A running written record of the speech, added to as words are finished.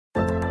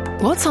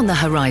What's on the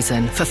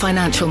horizon for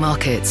financial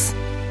markets?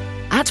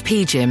 At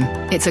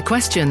PGIM, it's a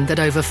question that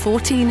over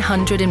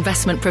 1,400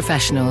 investment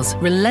professionals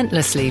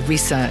relentlessly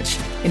research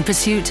in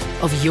pursuit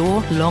of your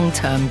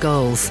long-term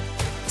goals.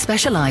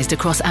 Specialized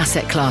across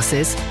asset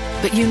classes,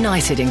 but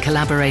united in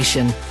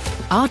collaboration,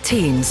 our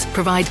teams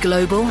provide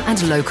global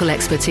and local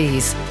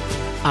expertise.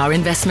 Our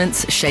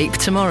investments shape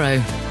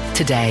tomorrow,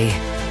 today.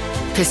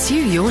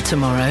 Pursue your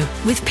tomorrow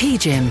with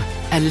PGIM,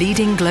 a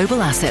leading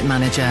global asset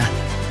manager.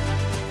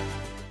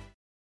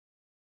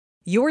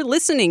 You're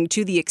listening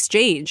to The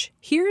Exchange.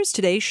 Here's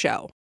today's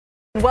show.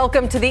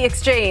 Welcome to The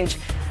Exchange.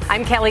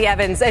 I'm Kelly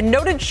Evans, and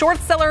noted short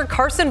seller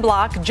Carson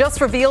Block just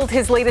revealed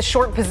his latest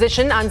short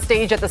position on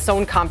stage at the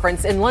Sohn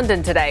Conference in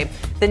London today.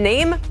 The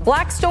name,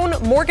 Blackstone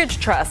Mortgage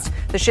Trust.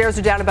 The shares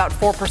are down about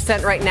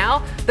 4% right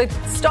now. The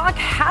stock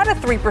had a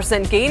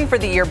 3% gain for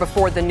the year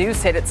before the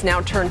news hit. It's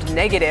now turned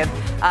negative.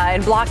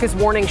 And Block is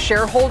warning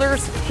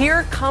shareholders,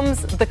 here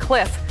comes the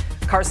cliff.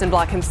 Carson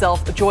Block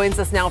himself joins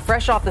us now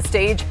fresh off the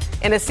stage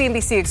in a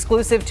CNBC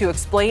exclusive to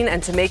explain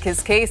and to make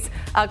his case.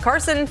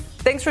 Carson,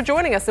 thanks for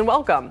joining us and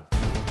welcome.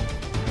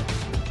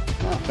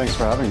 Thanks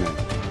for having me.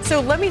 So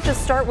let me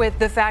just start with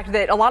the fact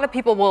that a lot of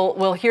people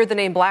will hear the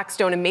name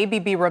Blackstone and maybe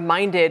be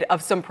reminded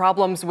of some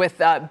problems with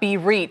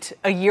BREIT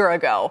a year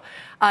ago.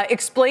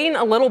 Explain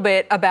a little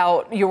bit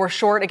about your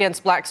short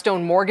against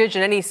Blackstone Mortgage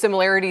and any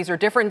similarities or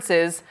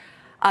differences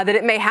that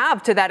it may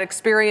have to that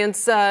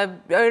experience,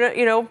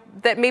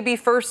 that maybe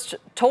first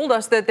told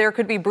us that there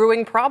could be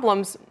brewing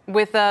problems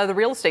with the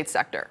real estate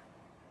sector.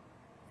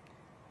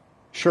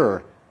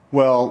 Sure.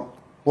 Well,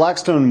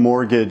 Blackstone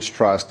Mortgage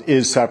Trust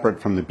is separate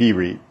from the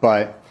BREIT,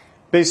 but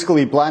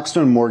basically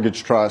Blackstone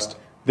Mortgage Trust,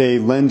 they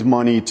lend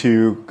money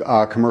to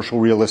commercial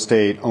real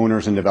estate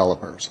owners and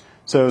developers.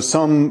 So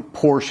some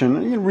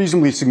portion, a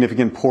reasonably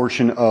significant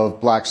portion of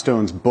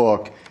Blackstone's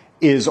book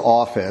is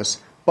office,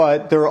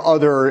 but there are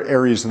other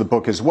areas of the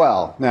book as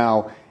well.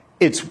 Now,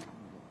 it's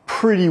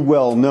pretty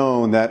well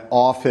known that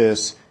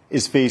office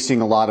is facing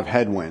a lot of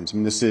headwinds. I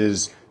mean, this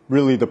is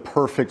really the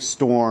perfect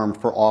storm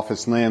for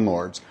office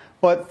landlords,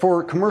 but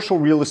for commercial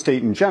real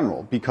estate in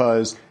general,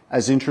 because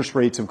as interest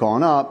rates have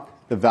gone up,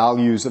 the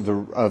values of the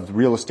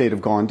real estate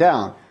have gone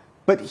down.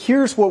 But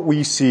here's what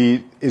we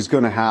see is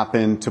going to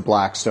happen to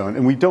Blackstone,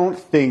 and we don't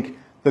think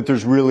that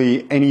there's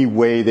really any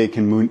way they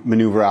can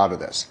maneuver out of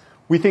this.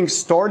 We think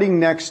starting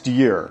next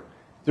year,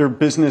 their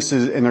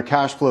businesses and their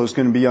cash flow is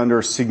going to be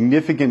under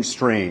significant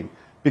strain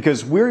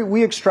because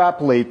we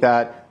extrapolate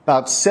that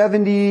about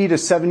 70 to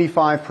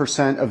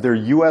 75% of their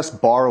U.S.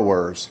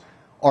 borrowers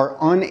are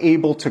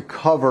unable to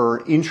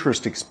cover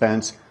interest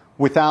expense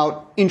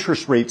without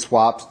interest rate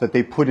swaps that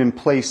they put in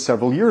place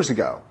several years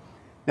ago.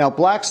 Now,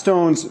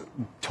 Blackstone's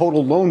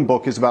total loan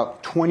book is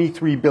about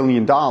 $23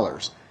 billion,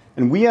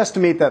 and we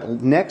estimate that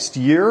next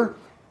year,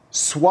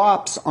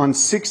 swaps on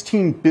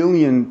 $16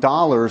 billion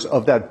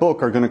of that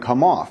book are going to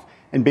come off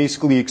and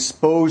basically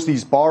expose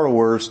these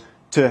borrowers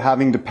to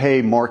having to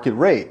pay market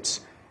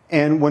rates.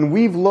 And when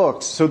we've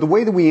looked, so the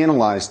way that we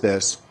analyze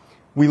this,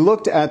 we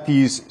looked at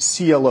these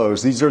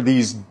CLOs. These are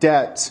these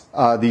debt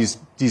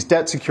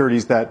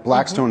securities that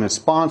Blackstone has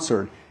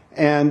sponsored.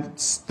 And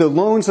the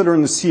loans that are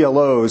in the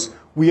CLOs,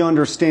 we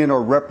understand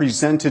are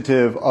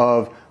representative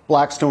of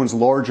Blackstone's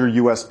larger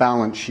U.S.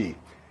 balance sheet.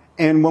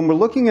 And when we're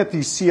looking at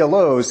these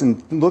CLOs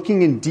and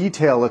looking in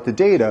detail at the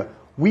data,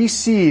 we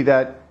see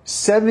that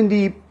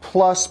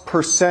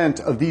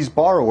 70+% of these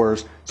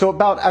borrowers, so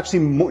about actually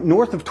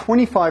north of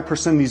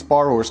 25% of these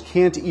borrowers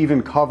can't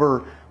even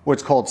cover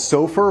what's called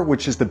SOFR,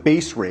 which is the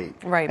base rate.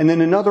 Right. And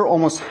then another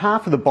almost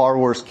half of the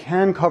borrowers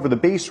can cover the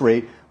base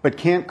rate, but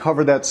can't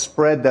cover that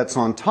spread that's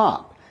on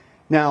top.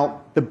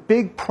 Now, the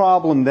big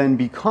problem then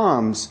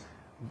becomes,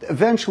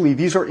 eventually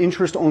these are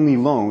interest-only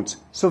loans,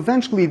 so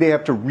eventually they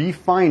have to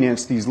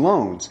refinance these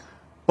loans.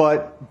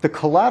 But the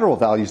collateral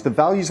values, the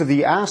values of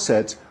the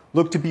assets,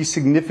 look to be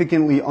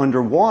significantly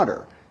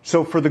underwater.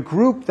 So for the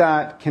group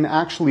that can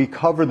actually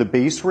cover the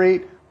base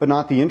rate but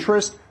not the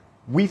interest,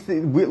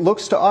 it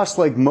looks to us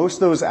like most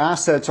of those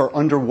assets are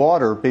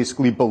underwater,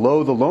 basically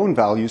below the loan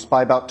values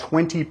by about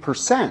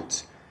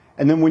 20%.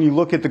 And then when you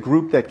look at the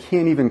group that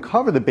can't even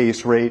cover the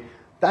base rate,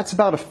 that's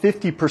about a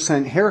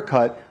 50%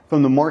 haircut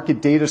from the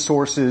market data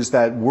sources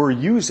that we're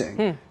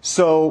using.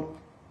 So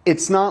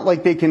it's not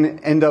like they can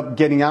end up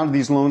getting out of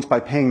these loans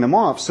by paying them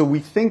off. So we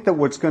think that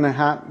what's going to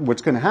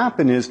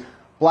happen is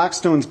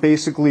Blackstone's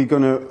basically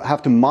going to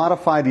have to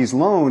modify these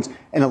loans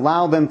and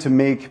allow them to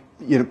make,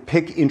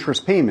 pick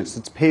interest payments.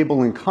 It's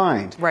payable in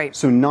kind. Right.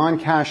 So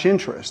non-cash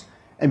interest.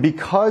 And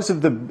because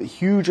of the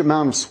huge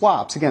amount of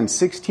swaps, again,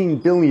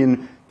 $16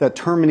 billion that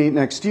terminate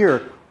next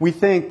year, we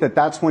think that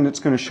that's when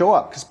it's going to show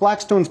up. Because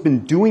Blackstone's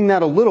been doing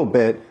that a little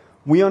bit.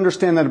 We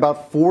understand that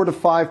about 4 to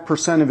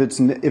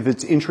 5% of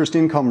its interest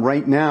income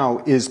right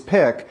now is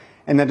PIK,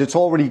 and that it's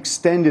already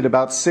extended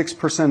about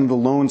 6% of the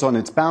loans on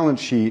its balance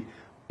sheet.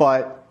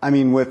 But I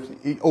mean,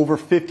 with over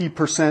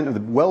 50%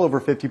 of well over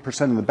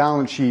 50% of the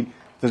balance sheet,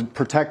 the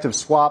protective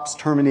swaps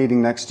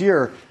terminating next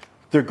year,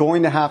 they're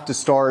going to have to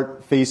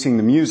start facing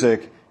the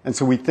music. And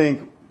so we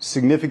think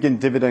significant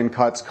dividend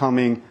cuts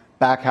coming,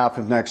 back half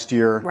of next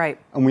year. Right.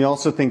 And we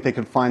also think they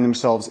could find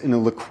themselves in a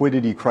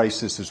liquidity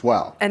crisis as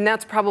well. And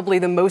that's probably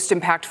the most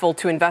impactful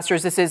to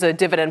investors. This is a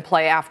dividend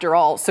play after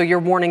all. So you're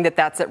warning that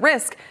that's at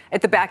risk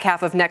at the back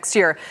half of next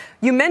year.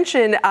 You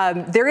mentioned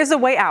there is a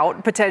way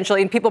out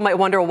potentially, and people might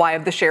wonder why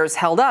have the shares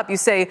held up. You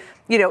say,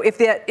 if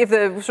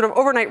the sort of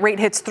overnight rate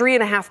hits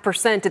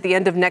 3.5% at the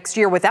end of next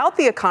year without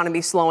the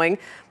economy slowing,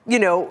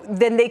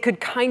 then they could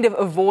kind of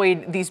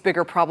avoid these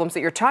bigger problems that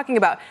you're talking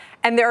about.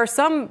 And there are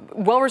some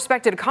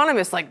well-respected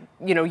economists like,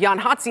 Jan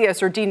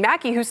Hatzius or Dean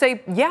Mackey who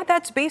say, yeah,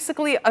 that's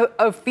basically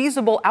a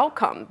feasible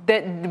outcome,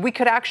 that we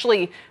could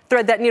actually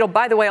thread that needle.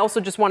 By the way, I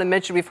also just want to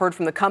mention we've heard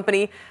from the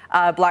company.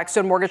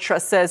 Blackstone Mortgage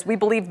Trust says, we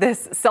believe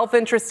this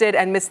self-interested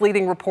and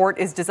misleading report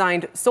is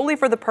designed solely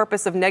for the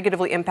purpose of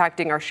negatively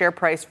impacting our share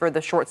price for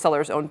the short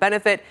seller's own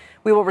benefit.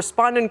 We will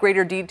respond in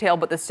greater detail,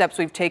 but the steps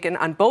we've taken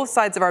on both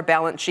sides of our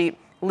balance sheet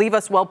leave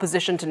us well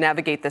positioned to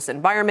navigate this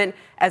environment,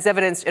 as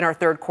evidenced in our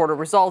third quarter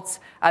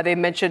results. They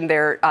mentioned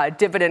their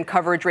dividend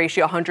coverage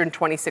ratio,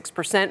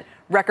 126%,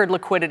 record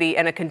liquidity,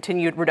 and a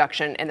continued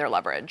reduction in their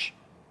leverage.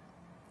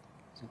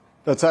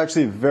 That's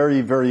actually a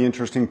very, very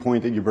interesting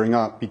point that you bring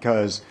up,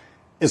 because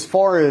as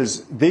far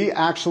as they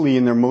actually,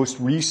 in their most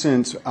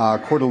recent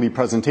quarterly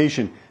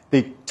presentation,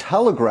 they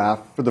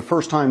telegraph for the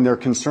first time they're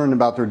concerned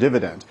about their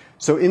dividend.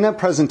 So in that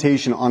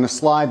presentation, on a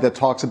slide that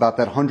talks about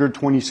that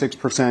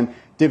 126%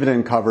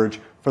 dividend coverage,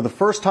 for the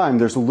first time,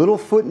 there's a little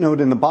footnote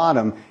in the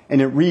bottom,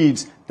 and it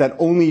reads that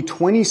only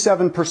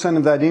 27%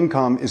 of that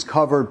income is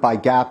covered by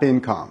GAAP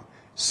income.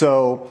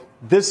 So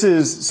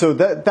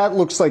that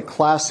looks like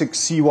classic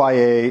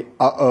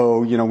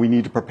CYA. We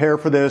need to prepare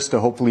for this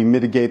to hopefully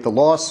mitigate the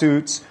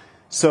lawsuits.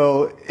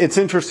 So it's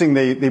interesting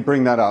they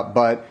bring that up.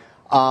 But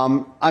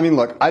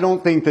look, I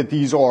don't think that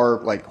these are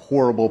like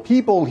horrible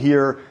people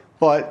here,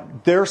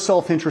 but they're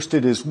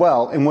self-interested as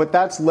well. And what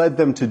that's led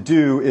them to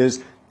do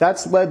is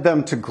that's led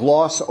them to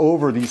gloss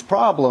over these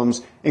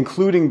problems,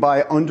 including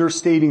by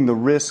understating the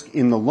risk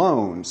in the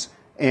loans.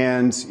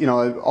 And,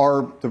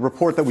 the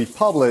report that we've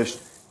published,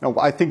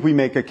 I think we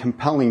make a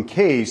compelling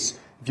case,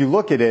 if you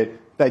look at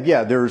it, that,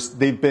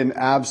 they've been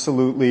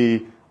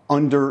absolutely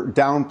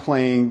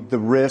downplaying the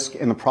risk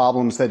and the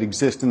problems that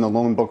exist in the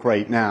loan book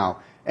right now.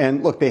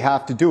 And look, they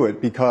have to do it,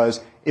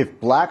 because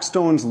if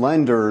Blackstone's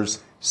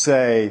lenders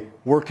say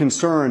we're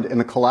concerned and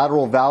the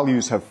collateral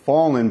values have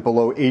fallen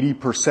below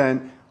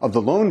 80% of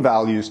the loan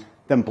values,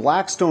 then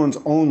Blackstone's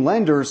own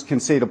lenders can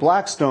say to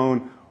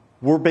Blackstone,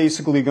 we're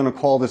basically going to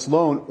call this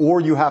loan,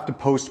 or you have to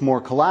post more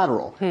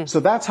collateral.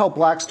 So that's how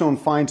Blackstone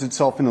finds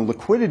itself in a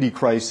liquidity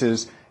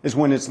crisis, is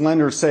when its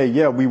lenders say,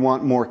 we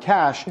want more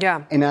cash.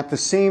 Yeah. And at the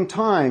same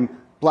time,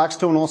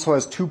 Blackstone also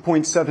has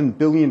 $2.7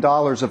 billion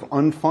of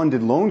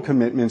unfunded loan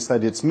commitments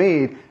that it's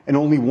made, and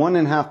only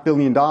 $1.5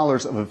 billion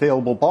of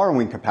available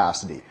borrowing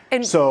capacity.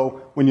 And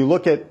so when you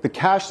look at the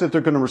cash that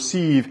they're going to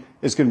receive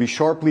is going to be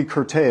sharply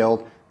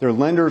curtailed. Their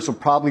lenders are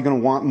probably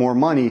going to want more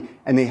money,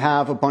 and they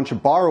have a bunch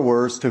of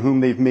borrowers to whom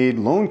they've made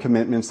loan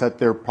commitments that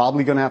they're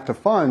probably going to have to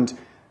fund.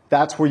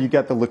 That's where you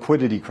get the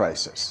liquidity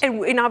crisis.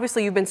 And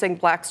obviously you've been saying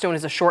Blackstone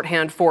is a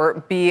shorthand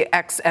for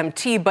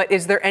BXMT, but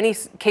is there any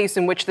case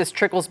in which this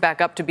trickles back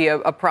up to be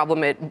a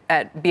problem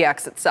at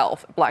BX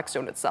itself,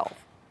 Blackstone itself?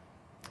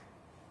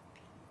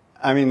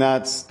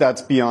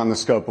 That's beyond the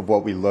scope of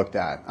what we looked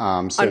at.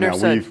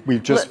 Understood. No,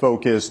 we've just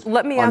focused on BXMT.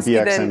 Let me ask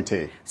you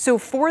then, so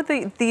for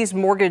these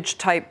mortgage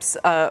types,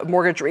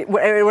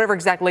 whatever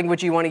exact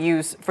language you want to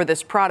use for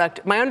this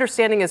product, my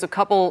understanding is a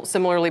couple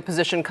similarly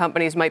positioned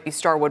companies might be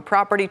Starwood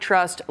Property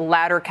Trust,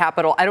 Ladder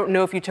Capital. I don't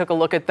know if you took a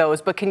look at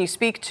those, but can you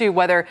speak to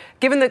whether,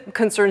 given the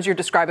concerns you're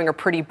describing are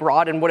pretty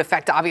broad and would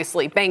affect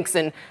obviously banks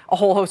and a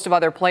whole host of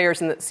other players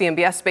in the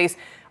CMBS space,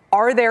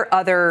 are there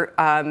other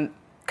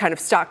kind of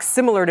stocks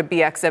similar to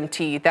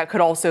BXMT that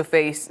could also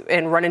face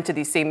and run into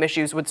these same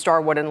issues? Would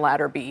Starwood and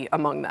Ladder be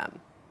among them?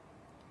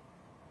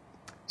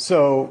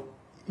 So,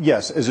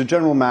 yes, as a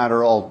general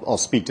matter, I'll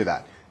speak to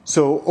that.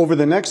 So over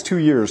the next 2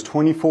 years,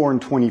 24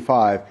 and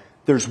 25,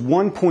 there's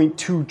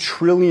 $1.2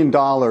 trillion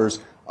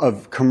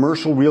of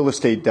commercial real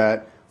estate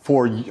debt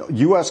for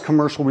U.S.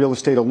 commercial real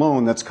estate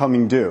alone that's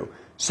coming due.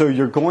 So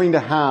you're going to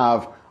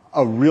have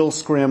a real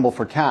scramble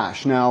for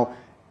cash. Now,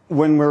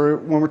 when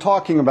we're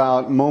talking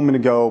about a moment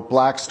ago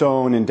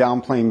Blackstone and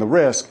downplaying the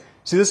risk,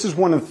 see, this is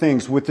one of the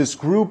things with this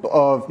group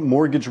of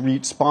mortgage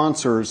REIT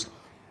sponsors.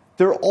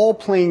 They're all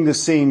playing the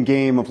same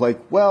game of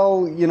like,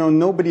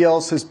 nobody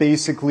else has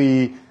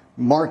basically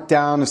marked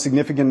down a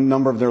significant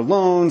number of their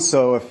loans.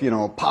 So if,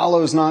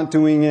 Apollo's not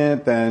doing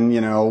it, then,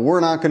 we're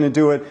not going to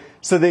do it.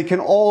 So they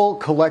can all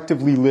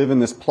collectively live in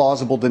this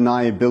plausible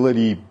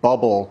deniability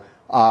bubble,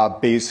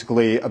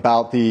 basically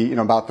about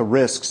the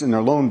risks in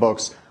their loan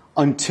books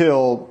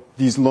until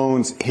these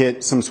loans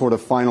hit some sort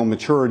of final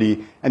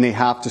maturity and they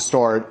have to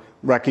start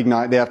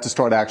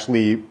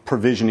actually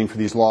provisioning for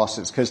these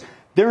losses, because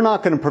they're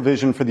not going to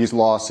provision for these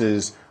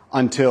losses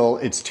until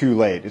it's too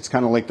late. It's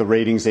kind of like the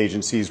ratings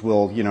agencies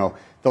will,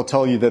 they'll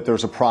tell you that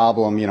there's a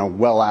problem,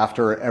 well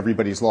after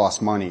everybody's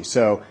lost money.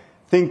 So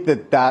think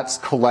that that's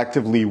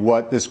collectively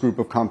what this group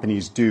of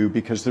companies do,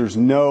 because there's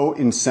no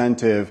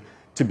incentive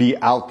to be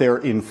out there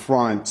in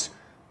front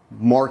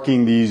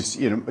marking these,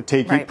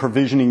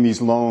 provisioning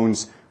these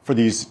loans for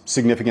these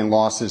significant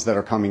losses that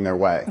are coming their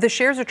way. The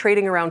shares are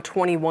trading around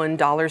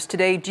 $21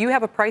 today. Do you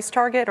have a price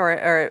target or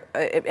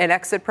an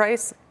exit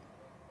price?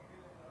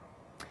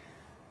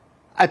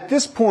 At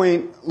this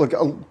point, look,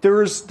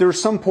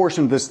 there's some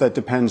portion of this that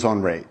depends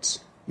on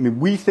rates. I mean,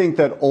 we think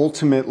that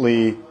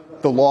ultimately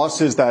the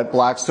losses that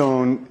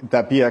Blackstone,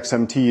 that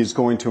BXMT is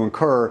going to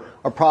incur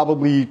are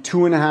probably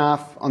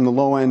 2.5 on the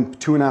low end,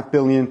 2.5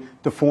 billion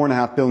to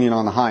 4.5 billion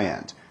on the high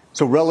end.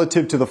 So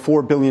relative to the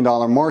 $4 billion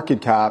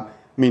market cap,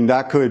 I mean,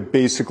 that could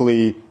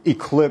basically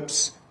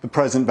eclipse the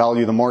present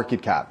value of the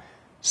market cap.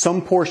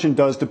 Some portion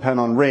does depend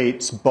on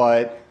rates,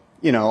 but,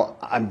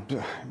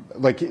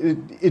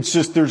 it's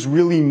just there's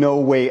really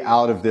no way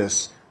out of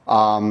this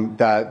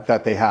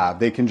that they have.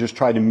 They can just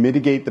try to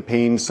mitigate the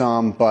pain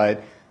some,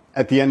 but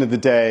at the end of the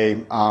day,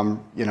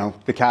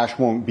 the cash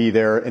won't be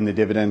there and the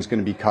dividend's going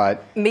to be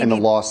cut and the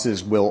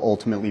losses will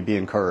ultimately be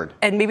incurred.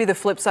 And maybe the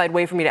flip side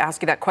way for me to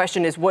ask you that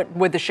question is, what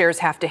would the shares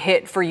have to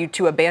hit for you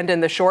to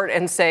abandon the short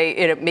and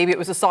say maybe it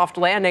was a soft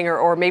landing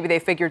or maybe they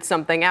figured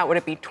something out? Would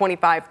it be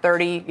 25,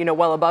 30,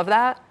 well above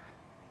that?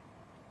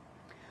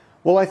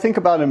 Well, I think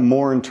about it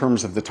more in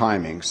terms of the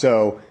timing.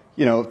 So,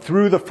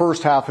 through the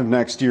first half of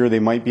next year, they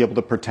might be able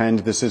to pretend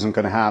this isn't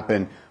going to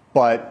happen.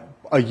 But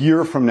a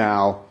year from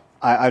now,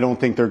 I don't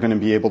think they're going to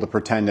be able to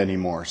pretend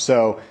anymore.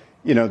 So,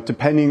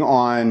 depending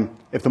on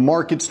if the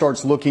market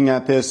starts looking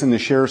at this and the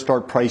shares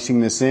start pricing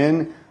this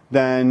in,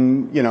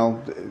 then,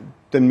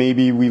 then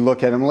maybe we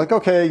look at them like,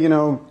 okay,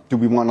 do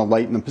we want to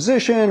lighten the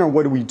position or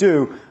what do we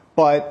do?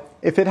 But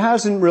if it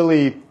hasn't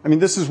really,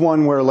 this is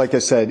one where, like I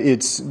said,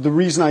 it's the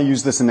reason I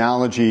use this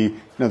analogy,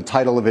 the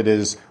title of it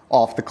is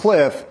Off the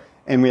Cliff.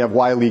 And we have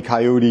Wile E.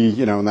 Coyote,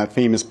 in that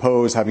famous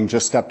pose, having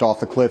just stepped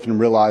off the cliff and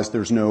realized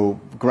there's no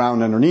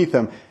ground underneath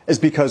them, is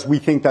because we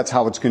think that's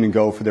how it's going to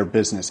go for their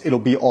business. It'll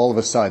be all of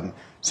a sudden.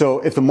 So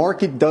if the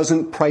market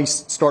doesn't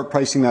start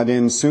pricing that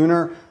in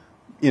sooner,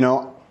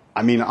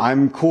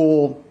 I'm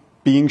cool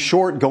being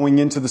short going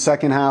into the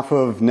second half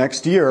of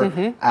next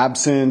year,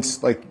 absent,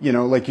 like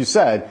you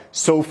said,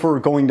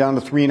 SOFR going down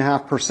to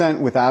 3.5%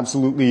 with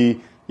absolutely,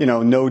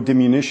 no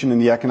diminution in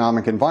the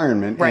economic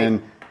environment. Right.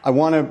 And I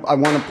want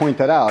to point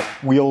that out.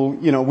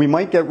 We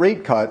might get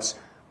rate cuts,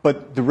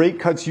 but the rate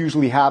cuts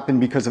usually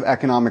happen because of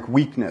economic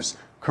weakness.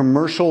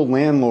 Commercial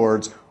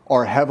landlords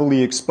are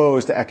heavily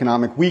exposed to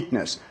economic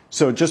weakness.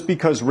 So just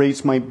because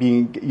rates might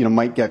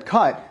get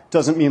cut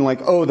doesn't mean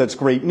that's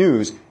great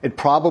news. It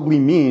probably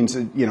means,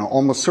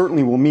 almost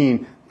certainly will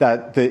mean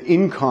that the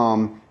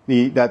income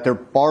that their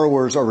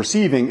borrowers are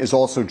receiving is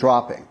also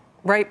dropping.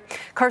 Right.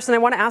 Carson, I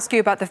want to ask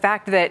you about the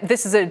fact that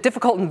this is a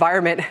difficult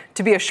environment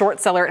to be a short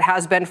seller. It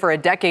has been for a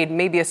decade,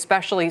 maybe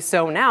especially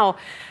so now.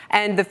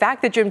 And the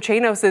fact that Jim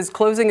Chanos is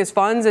closing his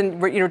funds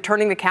and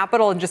turning the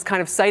capital and just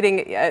kind of citing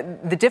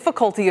the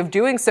difficulty of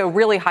doing so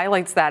really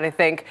highlights that, I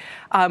think.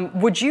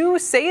 Would you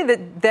say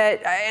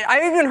that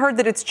I even heard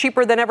that it's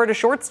cheaper than ever to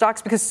short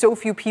stocks because so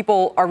few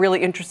people are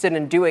really interested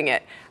in doing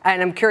it?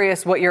 And I'm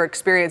curious what your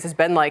experience has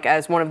been like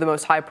as one of the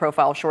most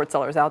high-profile short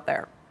sellers out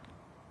there.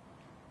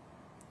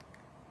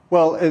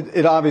 Well,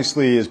 it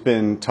obviously has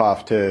been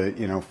tough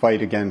to,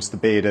 fight against the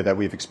beta that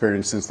we've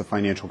experienced since the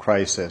financial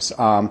crisis.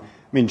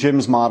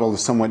 Jim's model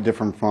is somewhat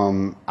different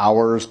from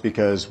ours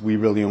because we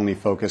really only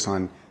focus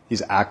on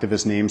these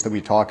activist names that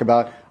we talk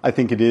about. I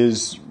think it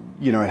is,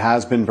 it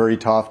has been very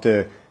tough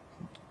to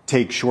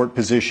take short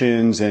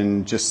positions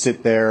and just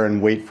sit there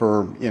and wait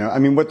for,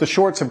 what the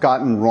shorts have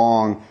gotten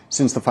wrong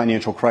since the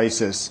financial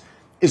crisis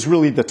is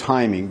really the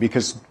timing,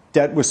 because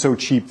debt was so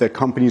cheap that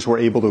companies were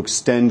able to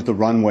extend the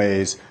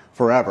runways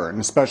forever, and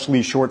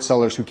especially short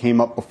sellers who came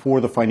up before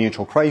the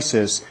financial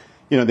crisis,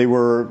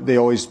 they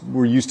always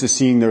were used to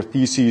seeing their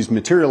theses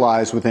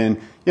materialize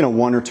within,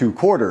 1 or 2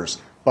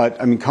 quarters. But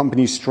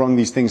companies strung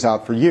these things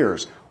out for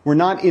years. We're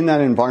not in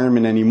that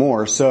environment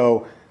anymore.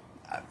 So,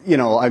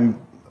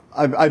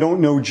 I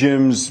don't know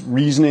Jim's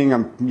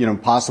reasoning.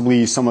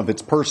 Possibly some of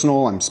it's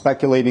personal. I'm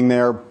speculating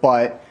there,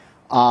 but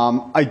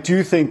I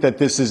do think that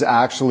this is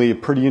actually a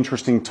pretty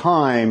interesting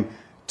time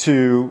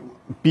to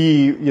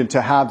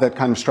to have that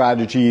kind of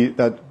strategy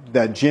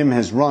that Jim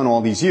has run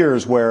all these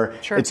years, where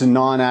it's a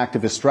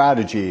non-activist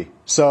strategy.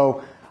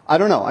 So I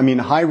don't know.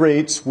 High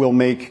rates will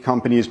make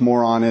companies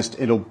more honest.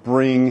 It'll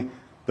bring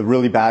the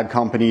really bad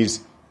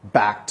companies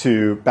back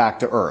to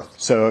earth.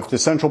 So if the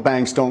central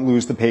banks don't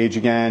lose the page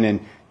again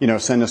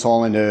and send us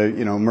all into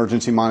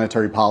emergency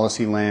monetary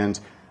policy land,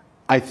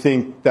 I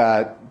think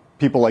that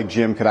people like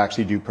Jim could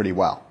actually do pretty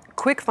well.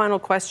 Quick final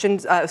question.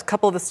 A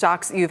couple of the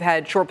stocks you've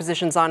had short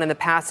positions on in the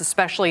past,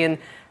 especially in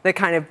the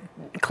kind of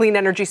clean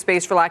energy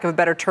space, for lack of a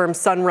better term.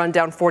 Sunrun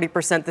down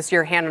 40% this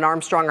year. Hannon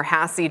Armstrong or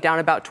HASI down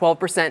about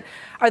 12%.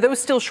 Are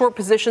those still short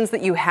positions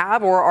that you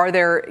have, or are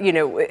there,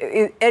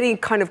 any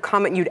kind of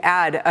comment you'd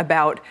add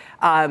about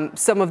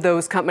some of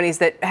those companies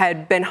that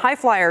had been high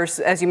flyers,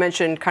 as you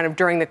mentioned, kind of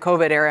during the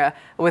COVID era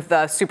with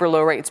super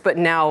low rates, but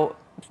now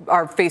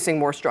are facing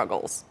more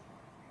struggles?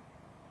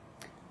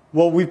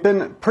 Well, we've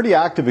been pretty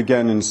active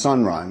again in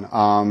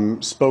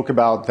Sunrun. Spoke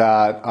about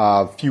that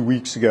a few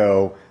weeks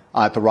ago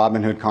at the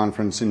Robinhood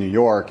conference in New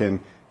York. And,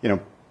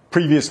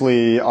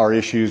 previously our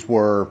issues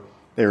were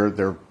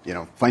their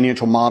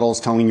financial models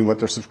telling you what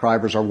their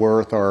subscribers are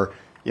worth, or,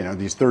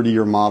 these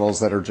 30-year models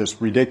that are just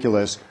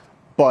ridiculous.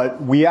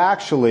 But we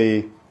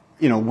actually,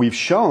 we've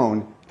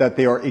shown that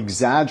they are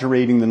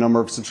exaggerating the number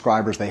of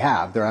subscribers they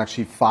have. They're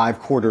actually 5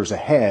 quarters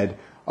ahead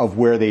of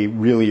where they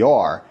really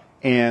are.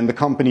 And the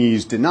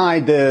companies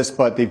denied this,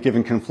 but they've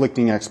given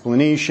conflicting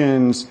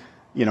explanations.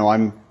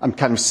 I'm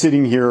kind of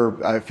sitting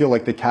here. I feel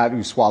like the cat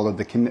who swallowed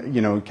the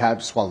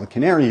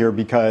canary here,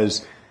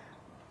 because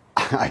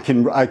I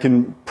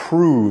can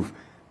prove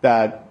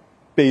that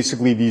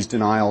basically these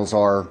denials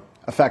are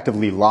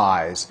effectively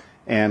lies.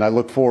 And I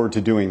look forward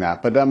to doing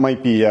that. But that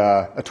might be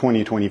a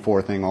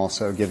 2024 thing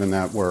also, given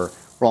that we're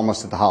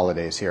almost at the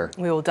holidays here.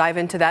 We will dive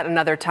into that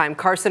another time.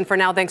 Carson, for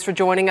now, thanks for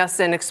joining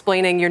us and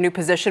explaining your new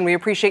position. We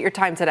appreciate your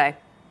time today.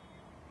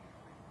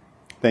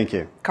 Thank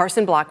you.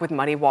 Carson Block with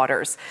Muddy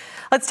Waters.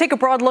 Let's take a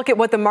broad look at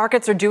what the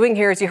markets are doing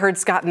here. As you heard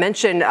Scott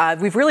mention,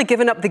 we've really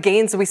given up the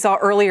gains that we saw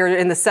earlier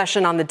in the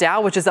session on the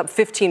Dow, which is up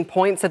 15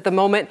 points at the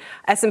moment.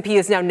 S&P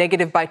is now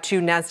negative by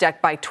 2,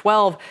 NASDAQ by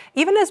 12,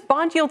 even as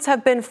bond yields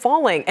have been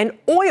falling. And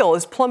oil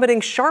is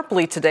plummeting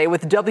sharply today,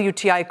 with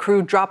WTI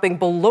crude dropping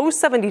below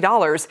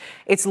 $70,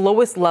 its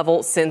lowest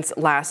level since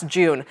last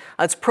June.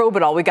 Let's probe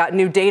it all. We got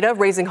new data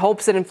raising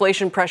hopes that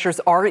inflation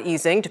pressures are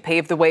easing to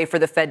pave the way for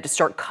the Fed to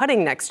start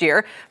cutting next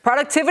year.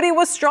 Productivity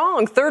was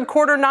strong. Third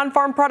quarter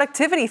non-farm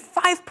productivity,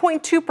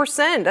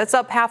 5.2%. That's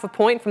up half a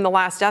point from the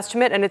last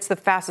estimate, and it's the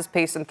fastest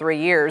pace in 3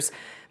 years.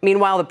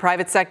 Meanwhile, the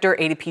private sector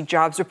ADP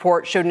jobs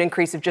report showed an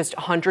increase of just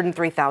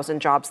 103,000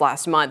 jobs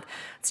last month.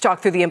 Let's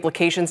talk through the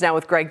implications now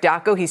with Greg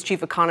Dacko. He's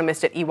chief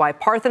economist at EY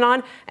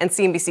Parthenon, and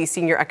CNBC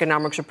senior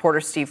economics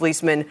reporter Steve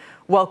Leisman.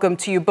 Welcome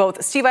to you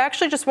both. Steve, I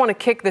actually just want to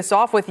kick this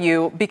off with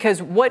you,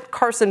 because what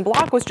Carson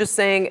Block was just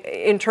saying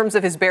in terms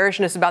of his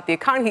bearishness about the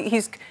economy,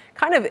 he's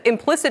kind of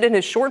implicit in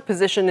his short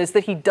position is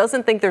that he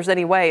doesn't think there's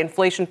any way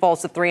inflation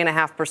falls to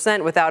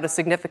 3.5% without a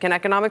significant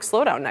economic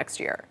slowdown next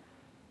year.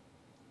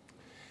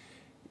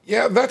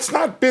 Yeah, that's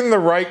not been the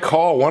right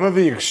call. One of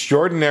the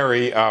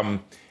extraordinary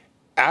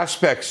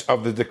aspects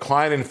of the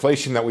decline in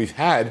inflation that we've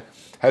had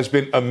has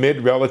been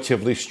amid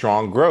relatively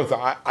strong growth.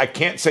 I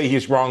can't say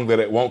he's wrong that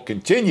it won't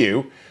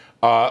continue,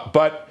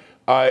 but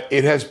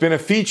it has been a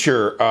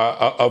feature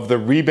of the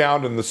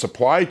rebound in the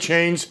supply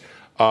chains,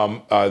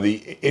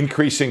 the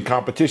increasing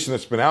competition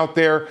that's been out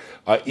there,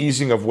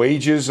 easing of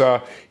wages.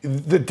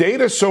 The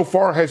data so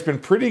far has been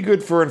pretty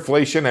good for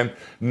inflation and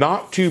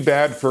not too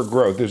bad for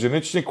growth. There's an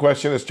interesting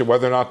question as to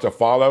whether or not to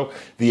follow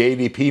the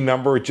ADP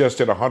number just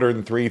at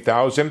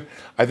 103,000.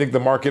 I think the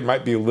market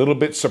might be a little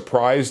bit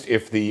surprised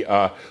if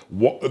the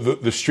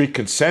street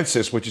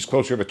consensus, which is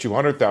closer to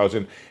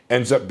 200,000,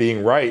 ends up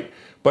being right.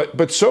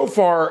 But so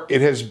far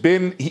it has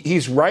been,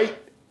 he's right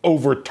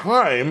over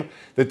time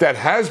that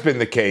has been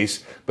the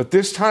case, but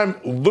this time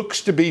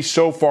looks to be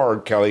so far,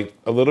 Kelly,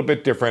 a little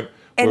bit different.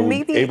 And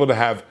maybe we're able to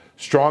have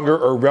stronger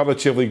or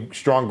relatively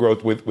strong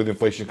growth with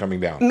inflation coming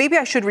down. Maybe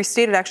I should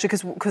restate it, actually,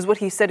 because what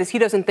he said is he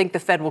doesn't think the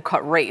Fed will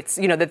cut rates.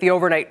 That the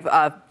overnight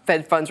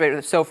Fed funds rate, or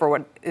the SOFR,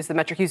 what is the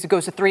metric used,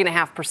 goes to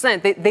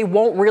 3.5%. They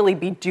won't really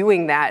be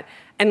doing that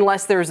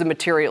unless there's a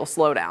material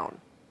slowdown.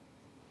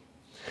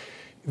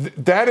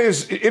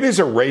 It is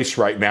a race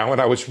right now, and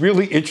I was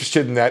really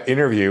interested in that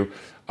interview.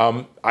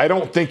 I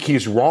don't think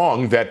he's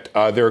wrong that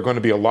there are going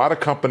to be a lot of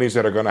companies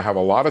that are going to have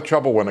a lot of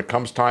trouble when it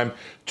comes time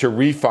to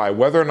refi.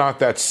 Whether or not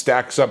that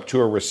stacks up to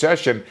a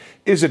recession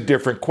is a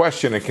different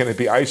question, and can it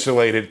be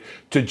isolated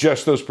to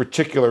just those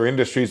particular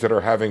industries that are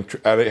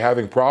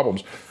having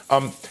problems?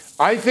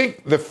 I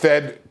think the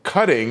Fed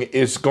cutting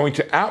is going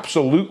to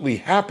absolutely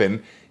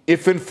happen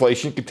if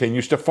inflation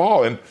continues to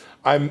fall. And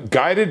I'm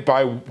guided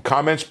by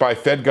comments by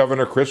Fed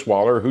Governor Chris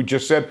Waller, who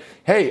just said,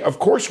 hey, of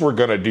course we're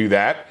going to do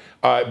that.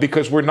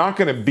 Because we're not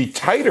going to be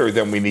tighter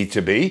than we need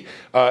to be.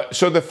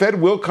 So the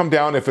Fed will come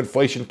down if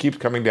inflation keeps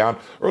coming down,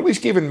 or at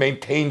least even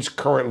maintains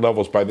current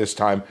levels by this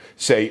time,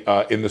 say,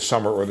 in the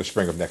summer or the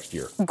spring of next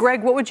year.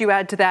 Greg, what would you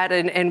add to that,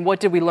 and what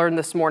did we learn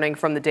this morning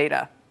from the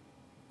data?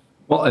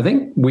 Well, I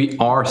think we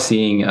are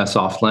seeing a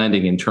soft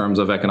landing in terms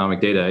of economic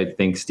data. I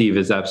think Steve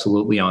is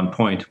absolutely on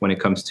point when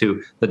it comes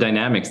to the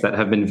dynamics that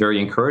have been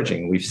very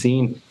encouraging. We've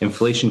seen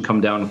inflation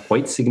come down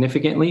quite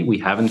significantly. We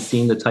haven't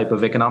seen the type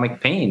of economic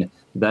pain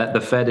that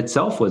the Fed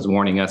itself was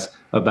warning us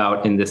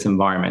about in this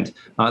environment.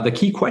 The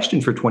key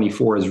question for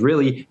 24 is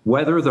really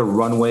whether the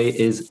runway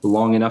is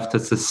long enough to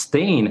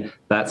sustain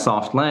that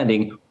soft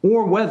landing,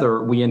 or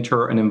whether we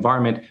enter an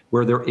environment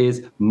where there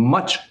is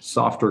much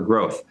softer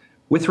growth.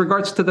 With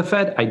regards to the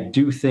Fed, I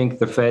do think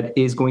the Fed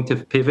is going to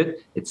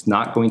pivot. It's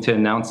not going to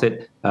announce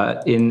it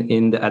at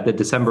the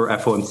December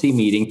FOMC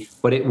meeting,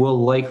 but it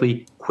will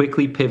likely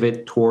quickly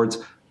pivot towards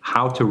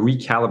how to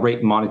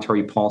recalibrate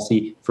monetary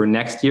policy for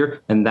next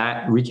year. And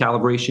that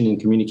recalibration in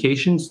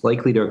communications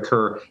likely to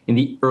occur in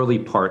the early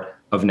part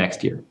of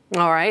next year.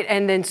 All right.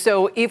 And then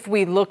so if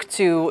we look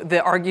to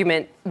the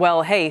argument,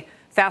 well, hey,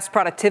 fast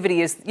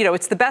productivity is,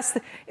 it's the best.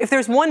 If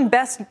there's one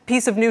best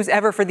piece of news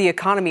ever for the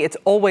economy, it's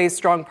always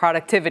strong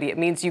productivity. It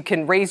means you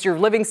can raise your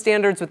living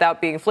standards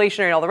without being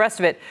inflationary and all the rest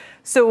of it.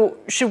 So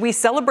should we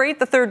celebrate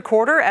the third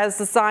quarter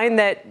as a sign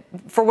that,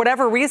 for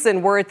whatever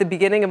reason, we're at the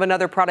beginning of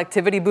another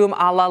productivity boom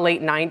a la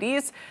late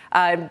 90s,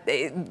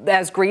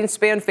 as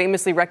Greenspan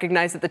famously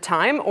recognized at the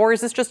time, or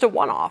is this just a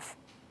one-off?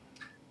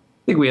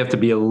 I think we have to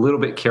be a little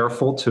bit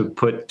careful to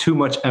put too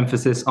much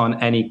emphasis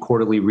on any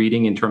quarterly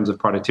reading in terms of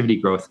productivity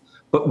growth.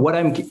 But what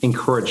I'm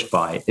encouraged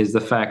by is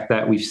the fact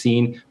that we've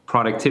seen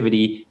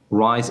productivity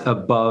rise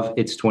above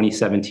its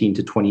 2017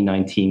 to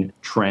 2019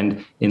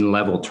 trend in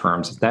level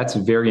terms. That's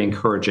very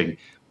encouraging.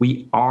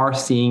 We are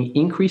seeing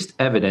increased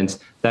evidence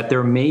that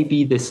there may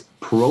be this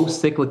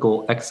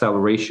pro-cyclical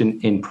acceleration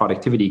in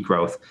productivity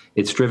growth.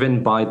 It's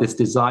driven by this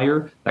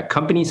desire that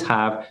companies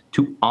have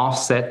to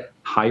offset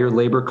higher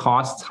labor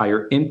costs,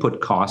 higher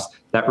input costs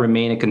that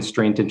remain a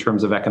constraint in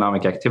terms of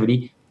economic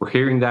activity. We're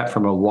hearing that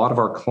from a lot of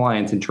our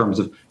clients in terms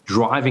of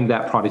driving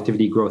that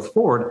productivity growth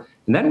forward.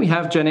 And then we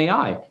have Gen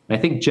AI. And I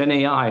think Gen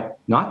AI,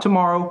 not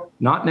tomorrow,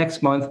 not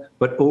next month,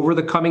 but over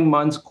the coming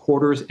months,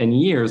 quarters,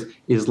 and years,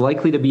 is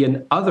likely to be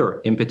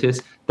another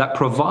impetus that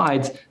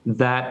provides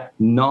that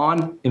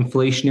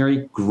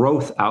non-inflationary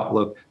growth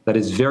outlook that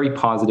is very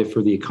positive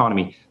for the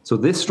economy. So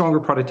this stronger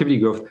productivity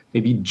growth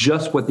may be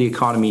just what the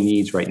economy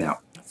needs right now.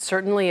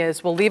 Certainly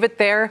is. We'll leave it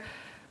there.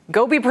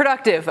 Go be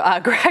productive.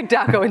 Greg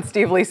Dacco and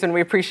Steve Leisman,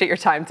 we appreciate your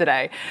time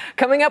today.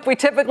 Coming up, we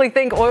typically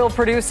think oil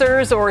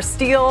producers or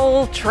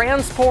steel,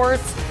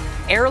 transports,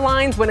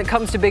 airlines when it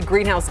comes to big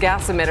greenhouse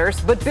gas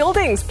emitters, but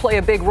buildings play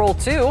a big role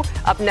too.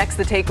 Up next,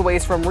 the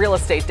takeaways from Real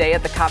Estate Day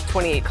at the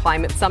COP28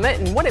 Climate Summit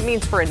and what it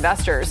means for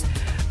investors.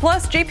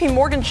 Plus, JP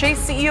Morgan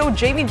Chase CEO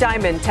Jamie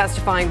Dimon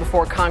testifying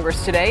before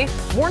Congress today,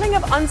 warning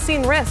of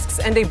unseen risks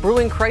and a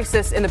brewing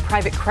crisis in the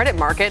private credit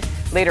market.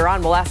 Later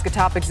on, we'll ask a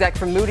top exec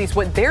from Moody's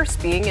what they're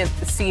seeing in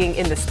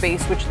the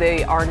space, which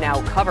they are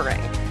now covering.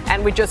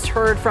 And we just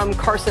heard from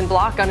Carson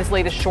Block on his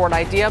latest short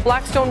idea,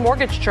 Blackstone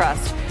Mortgage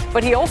Trust.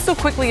 But he also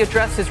quickly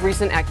addressed his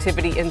recent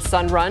activity in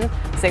Sunrun,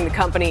 saying the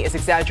company is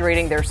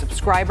exaggerating their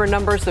subscriber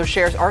numbers. Those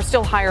shares are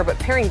still higher, but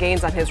paring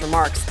gains on his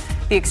remarks.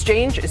 The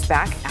Exchange is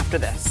back after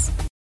this.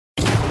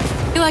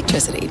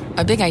 Electricity,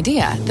 a big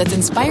idea that's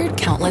inspired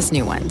countless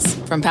new ones.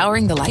 From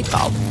powering the light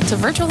bulb to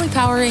virtually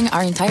powering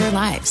our entire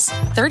lives.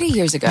 30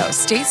 years ago,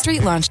 State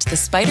Street launched the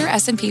Spider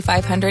S&P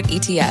 500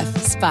 ETF,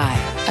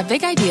 SPY. A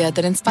big idea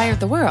that inspired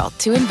the world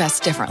to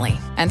invest differently.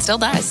 And still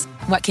does.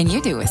 What can you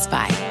do with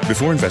SPY?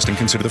 Before investing,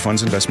 consider the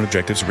fund's investment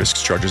objectives,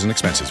 risks, charges, and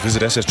expenses.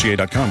 Visit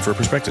ssga.com for a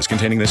prospectus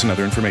containing this and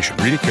other information.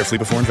 Read it carefully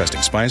before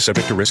investing. SPY is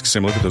subject to risks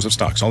similar to those of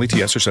stocks. All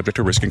ETFs are subject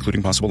to risk,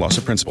 including possible loss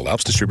of principal.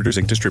 Alps Distributors,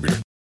 Inc. Distributor.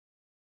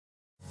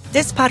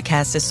 This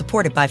podcast is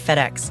supported by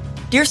FedEx.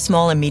 Dear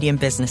small and medium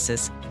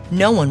businesses,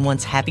 no one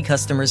wants happy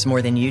customers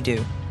more than you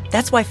do.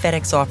 That's why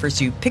FedEx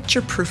offers you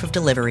picture proof of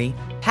delivery,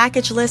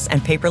 packageless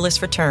and paperless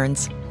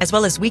returns, as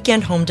well as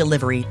weekend home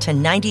delivery to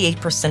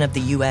 98% of the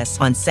U.S.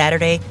 on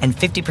Saturday and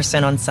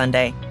 50% on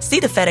Sunday.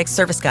 See the FedEx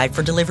service guide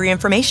for delivery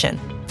information.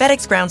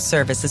 FedEx Ground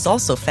service is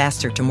also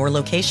faster to more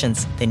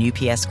locations than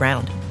UPS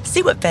Ground.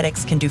 See what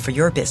FedEx can do for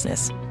your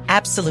business.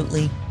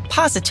 Absolutely,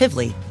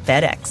 positively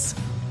FedEx.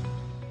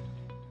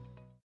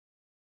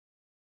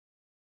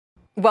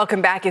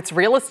 Welcome back. It's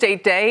Real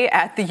Estate Day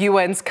at the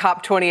UN's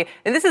COP28.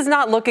 And this is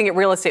not looking at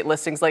real estate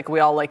listings like we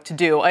all like to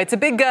do. It's a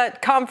big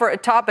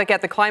topic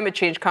at the climate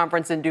change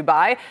conference in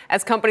Dubai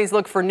as companies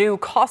look for new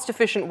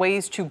cost-efficient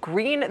ways to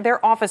green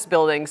their office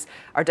buildings.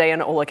 Our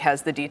Diana Olick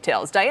has the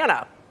details.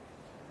 Diana.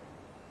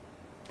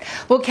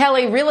 Well,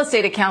 Kelly, real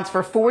estate accounts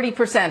for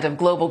 40% of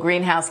global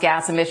greenhouse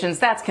gas emissions.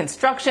 That's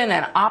construction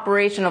and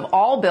operation of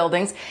all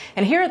buildings.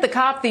 And here at the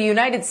COP, the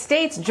United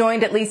States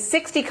joined at least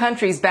 60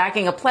 countries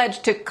backing a pledge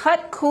to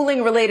cut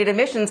cooling-related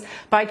emissions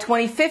by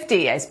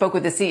 2050. I spoke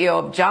with the CEO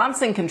of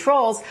Johnson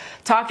Controls,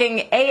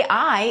 talking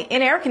AI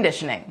in air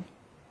conditioning.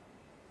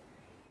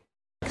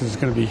 There's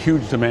going to be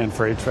huge demand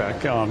for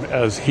HVAC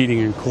as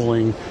heating and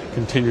cooling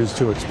continues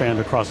to expand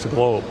across the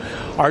globe.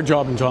 Our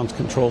job in Johnson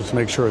Controls is to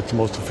make sure it's the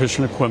most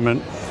efficient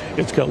equipment.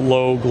 It's got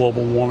low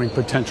global warming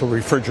potential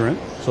refrigerant,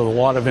 so a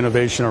lot of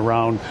innovation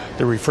around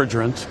the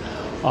refrigerants,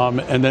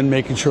 and then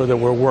making sure that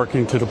we're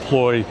working to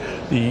deploy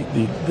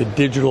the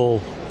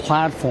digital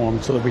platform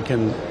so that we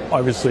can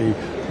obviously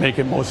make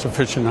it most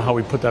efficient in how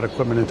we put that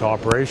equipment into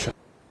operation.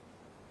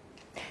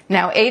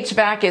 Now,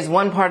 HVAC is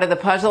one part of the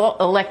puzzle.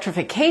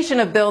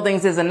 Electrification of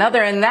buildings is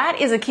another, and that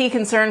is a key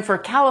concern for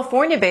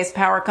California-based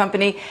power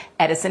company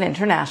Edison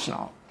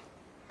International.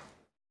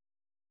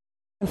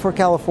 For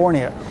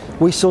California,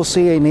 we still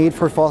see a need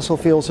for fossil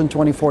fuels in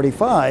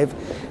 2045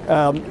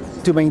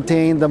 to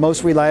maintain the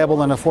most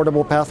reliable and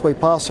affordable pathway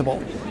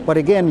possible. But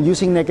again,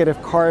 using negative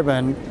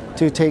carbon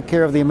to take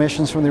care of the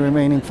emissions from the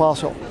remaining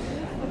fossil.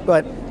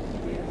 But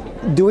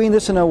doing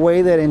this in a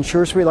way that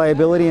ensures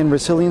reliability and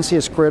resiliency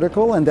is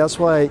critical, and that's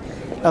why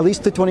at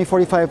least to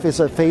 2045 is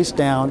a phase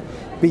down.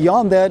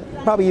 Beyond that,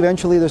 probably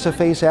eventually there's a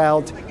phase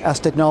out as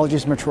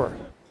technologies mature.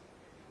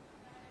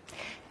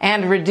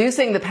 And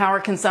reducing the power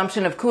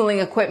consumption of cooling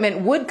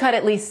equipment would cut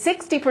at least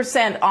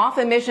 60% off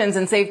emissions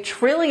and save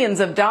trillions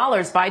of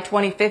dollars by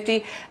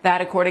 2050. That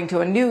according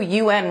to a new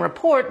UN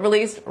report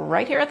released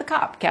right here at the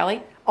COP.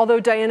 Kelly?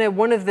 Although, Diana,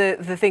 one of the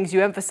things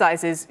you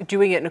emphasize is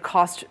doing it in a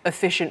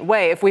cost-efficient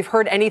way. If we've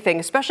heard anything,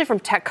 especially from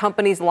tech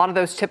companies, a lot of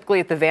those typically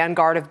at the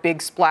vanguard of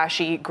big,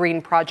 splashy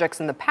green projects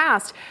in the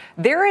past,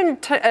 they're in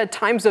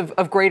times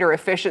of greater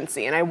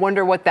efficiency. And I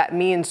wonder what that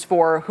means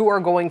for who are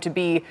going to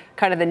be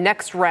kind of the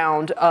next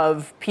round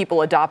of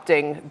people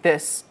adopting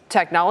this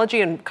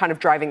technology and kind of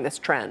driving this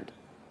trend.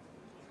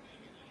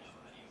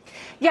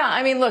 Yeah,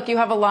 I mean, look, you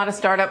have a lot of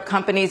startup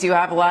companies, you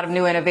have a lot of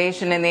new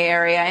innovation in the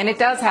area, and it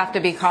does have to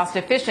be cost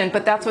efficient,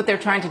 but that's what they're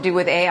trying to do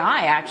with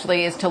AI,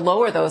 actually, is to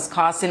lower those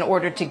costs in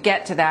order to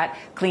get to that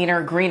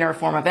cleaner, greener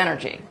form of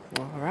energy.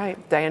 All right,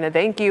 Diana,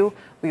 thank you.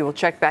 We will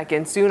check back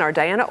in soon. Our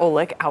Diana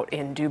Olick out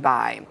in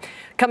Dubai.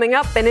 Coming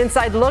up, an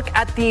inside look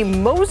at the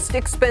most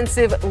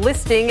expensive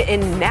listing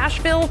in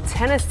Nashville,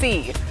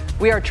 Tennessee.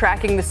 We are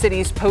tracking the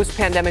city's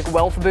post-pandemic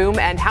wealth boom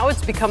and how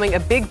it's becoming a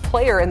big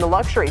player in the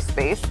luxury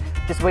space.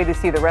 Just wait to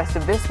see the rest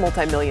of this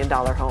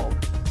multi-million-dollar home.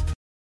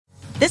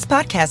 This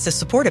podcast is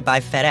supported by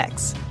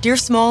FedEx. Dear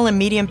small and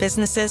medium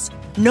businesses,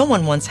 no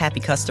one wants happy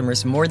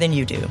customers more than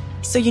you do.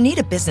 So you need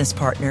a business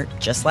partner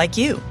just like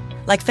you.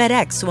 Like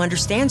FedEx, who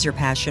understands your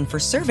passion for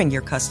serving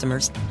your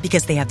customers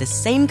because they have the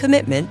same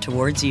commitment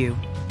towards you.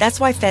 That's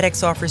why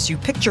FedEx offers you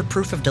picture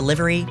proof of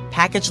delivery,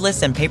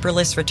 packageless and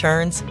paperless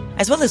returns,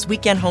 as well as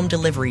weekend home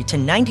delivery to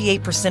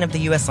 98% of the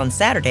U.S. on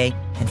Saturday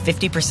and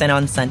 50%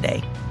 on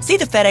Sunday. See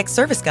the FedEx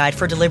service guide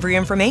for delivery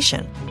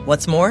information.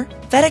 What's more,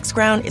 FedEx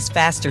Ground is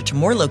faster to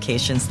more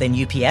locations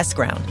than UPS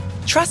Ground.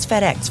 Trust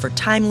FedEx for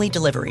timely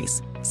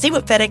deliveries. See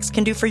what FedEx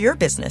can do for your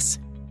business.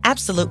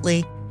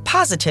 Absolutely,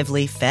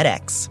 positively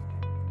FedEx.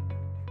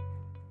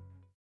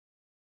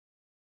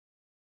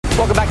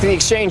 Welcome back to The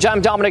Exchange. I'm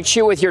Dominic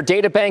Chu with your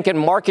data bank and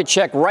market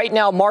check. Right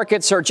now,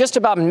 markets are just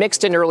about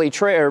mixed in early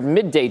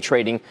midday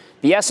trading.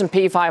 The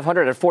S&P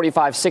 500 at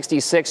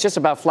 45.66, just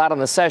about flat on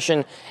the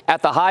session.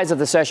 At the highs of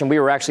the session, we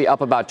were actually up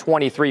about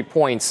 23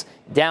 points,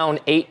 down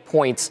 8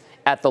 points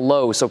at the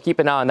low. So keep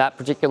an eye on that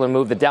particular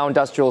move. The Dow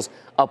Industrials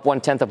up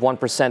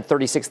 0.1%,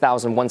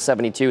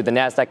 36,172. The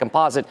Nasdaq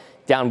Composite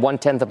down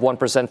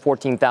 0.1%,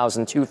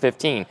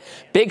 14,215.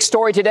 Big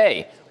story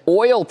today.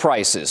 Oil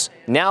prices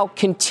now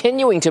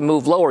continuing to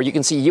move lower. You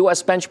can see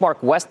U.S.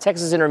 benchmark West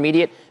Texas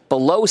Intermediate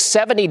below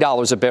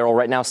 $70 a barrel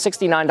right now,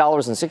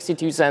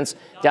 $69.62,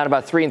 down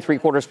about 3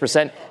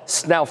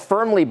 3/4%. Now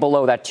firmly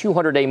below that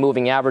 200-day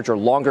moving average or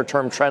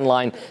longer-term trend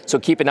line. So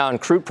keep an eye on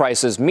crude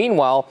prices.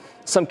 Meanwhile,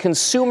 some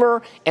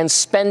consumer and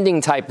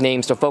spending type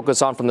names to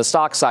focus on from the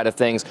stock side of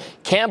things.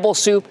 Campbell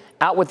Soup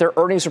out with their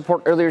earnings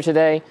report earlier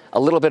today. A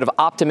little bit of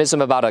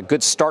optimism about a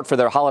good start for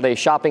their holiday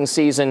shopping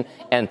season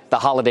and the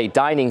holiday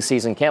dining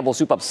season. Campbell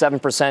Soup up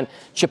 7%.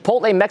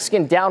 Chipotle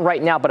Mexican down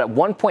right now, but at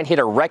one point hit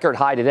a record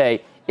high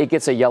today. It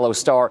gets a yellow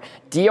star.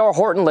 D.R.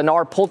 Horton,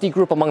 Lennar, Pulte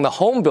Group among the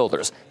home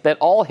builders that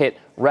all hit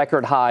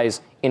record highs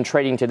in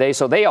trading today.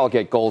 So they all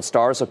get gold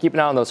stars. So keep an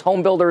eye on those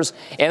home builders.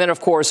 And then, of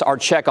course, our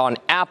check on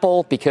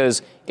Apple,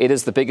 because it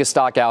is the biggest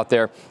stock out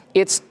there.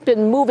 It's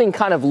been moving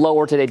kind of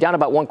lower today, down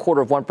about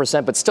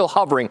 0.25%, but still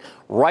hovering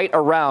right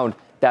around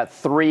that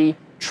 $3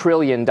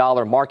 trillion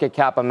market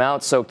cap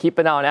amount. So keep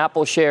an eye on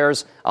Apple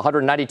shares,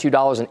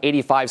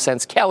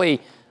 $192.85. Kelly,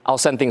 I'll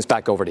send things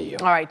back over to you.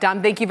 All right,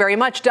 Dom, thank you very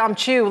much. Dom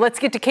Chu, let's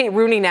get to Kate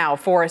Rooney now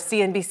for a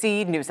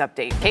CNBC News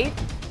update. Kate?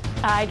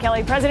 Hi,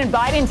 Kelly. President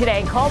Biden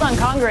today called on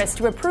Congress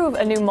to approve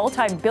a new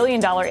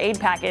multi-billion-dollar aid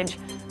package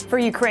for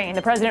Ukraine.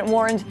 The president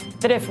warned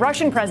that if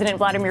Russian President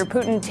Vladimir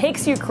Putin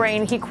takes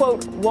Ukraine, he,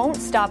 quote, won't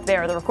stop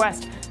there. The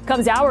request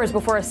comes hours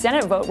before a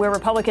Senate vote where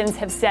Republicans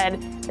have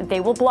said that they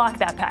will block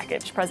that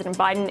package. President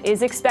Biden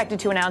is expected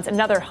to announce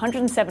another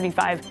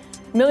 $175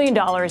 million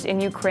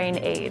in Ukraine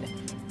aid.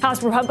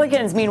 House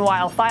Republicans,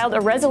 meanwhile, filed a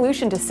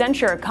resolution to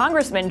censure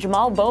Congressman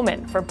Jamal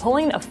Bowman for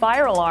pulling a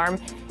fire alarm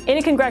in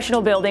a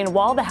congressional building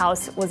while the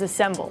House was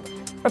assembled.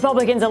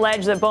 Republicans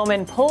allege that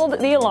Bowman pulled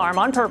the alarm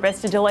on purpose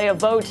to delay a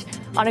vote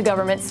on a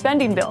government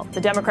spending bill. The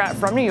Democrat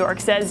from New York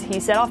says he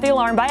set off the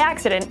alarm by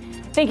accident,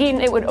 thinking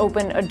it would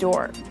open a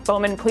door.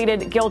 Bowman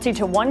pleaded guilty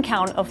to one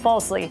count of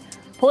falsely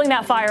pulling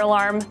that fire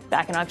alarm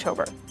back in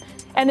October.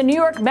 And the New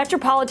York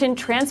Metropolitan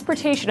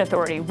Transportation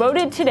Authority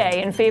voted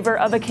today in favor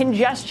of a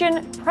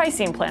congestion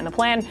pricing plan. The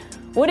plan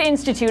would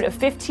institute a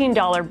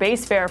 $15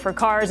 base fare for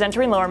cars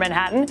entering Lower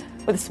Manhattan,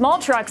 with small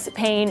trucks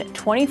paying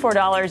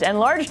 $24 and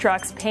large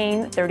trucks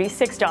paying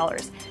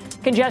 $36.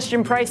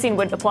 Congestion pricing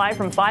would apply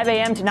from 5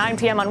 a.m. to 9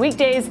 p.m. on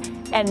weekdays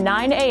and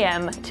 9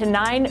 a.m. to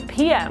 9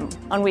 p.m.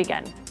 on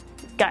weekends.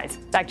 Guys,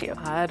 back to you.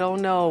 I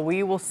don't know.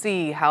 We will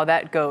see how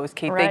that goes.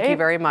 Kate, right? Thank you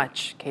very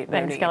much. Kate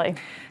Rooney. Thanks, Kelly.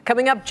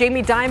 Coming up,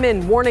 Jamie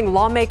Dimon warning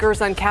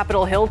lawmakers on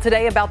Capitol Hill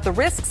today about the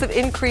risks of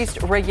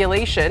increased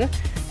regulation.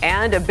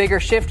 and a bigger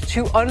shift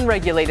to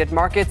unregulated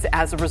markets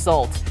as a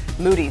result.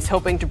 Moody's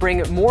hoping to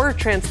bring more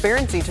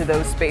transparency to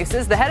those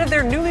spaces. The head of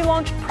their newly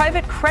launched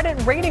private credit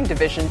rating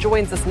division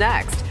joins us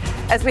next.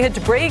 As we head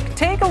to break,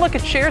 take a look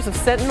at shares of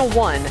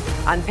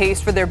SentinelOne on pace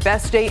for their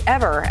best day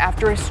ever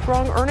after a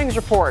strong earnings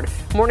report.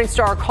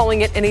 Morningstar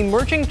calling it an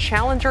emerging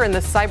challenger in the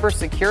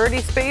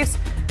cybersecurity space.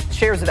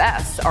 Shares of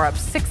S are up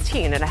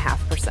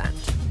 16.5%.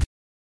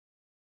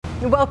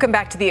 Welcome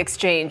back to The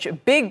Exchange.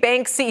 Big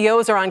bank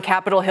CEOs are on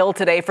Capitol Hill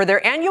today for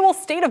their annual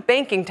State of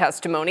Banking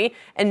testimony,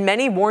 and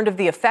many warned of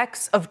the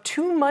effects of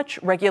too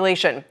much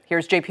regulation.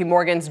 Here's JP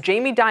Morgan's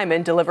Jamie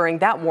Dimon delivering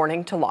that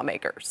warning to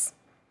lawmakers.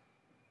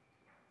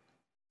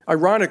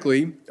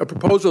 Ironically, a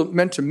proposal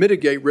meant to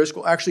mitigate risk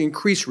will actually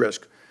increase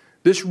risk.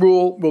 This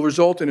rule will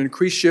result in an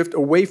increased shift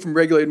away from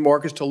regulated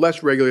markets to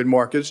less regulated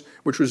markets,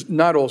 which was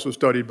not also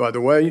studied, by the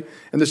way,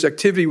 and this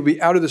activity will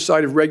be out of the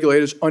sight of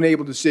regulators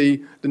unable to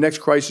see the next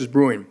crisis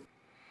brewing.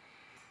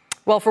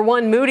 Well, for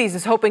one, Moody's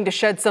is hoping to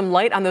shed some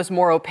light on those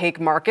more opaque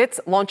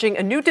markets, launching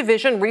a new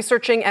division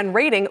researching and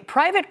rating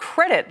private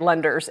credit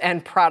lenders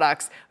and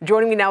products.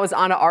 Joining me now is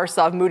Anna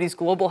Arsov, Moody's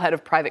global head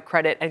of private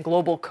credit and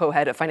global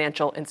co-head of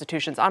financial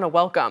institutions. Anna,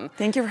 welcome.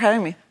 Thank you for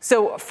having me.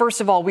 So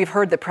first of all, we've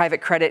heard that private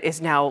credit is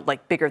now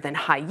like bigger than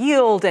high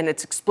yield, and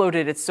it's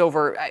exploded. It's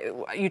over,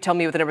 you tell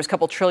me what the number is, a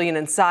couple trillion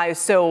in size.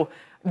 So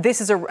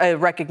this is a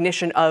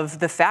recognition of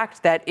the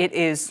fact that it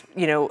is,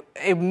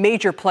 a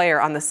major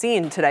player on the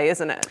scene today,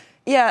 isn't it?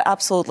 Yeah,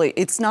 absolutely.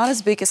 It's not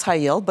as big as high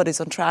yield, but it's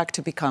on track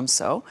to become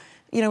so.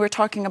 We're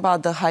talking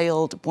about the high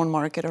yield bond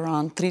market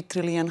around 3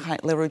 trillion, high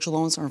leverage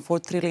loans around 4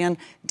 trillion.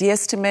 The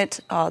estimate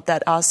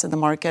that us in the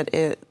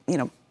market,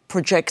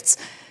 projects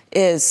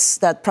is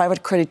that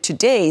private credit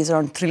today is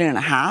around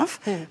 $1.5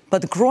 trillion,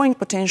 but growing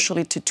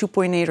potentially to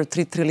 2.8 or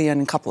 3 trillion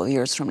in a couple of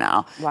years from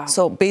now. Wow.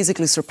 So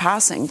basically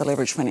surpassing the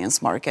leverage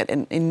finance market.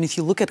 And if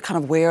you look at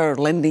kind of where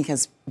lending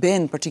has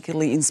been,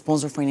 particularly in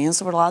sponsor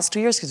finance over the last 2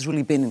 years, it's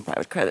really been in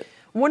private credit.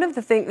 One of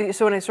the things,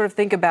 so when I sort of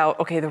think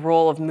about, the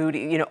role of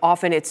Moody,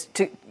 often it's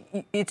to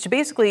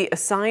basically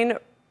assign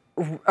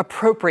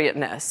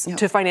appropriateness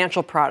to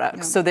financial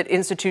products so that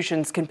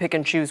institutions can pick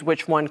and choose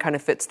which one kind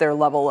of fits their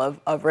level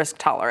of risk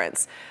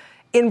tolerance.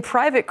 In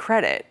private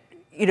credit,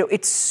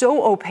 it's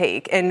so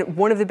opaque, and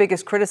one of the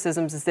biggest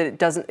criticisms is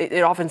that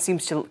it often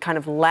seems to kind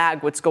of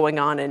lag what's going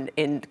on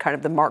in kind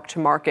of the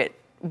mark-to-market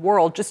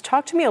world. Just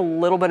talk to me a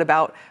little bit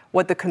about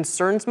what the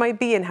concerns might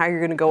be and how you're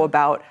going to go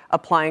about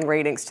applying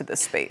ratings to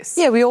this space.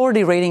 Yeah, we're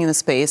already rating in the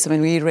space. I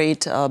mean, we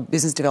rate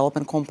business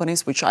development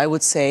companies, which I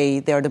would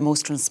say they're the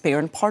most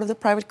transparent part of the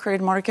private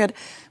credit market.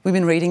 We've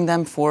been rating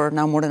them for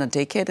now more than a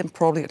decade and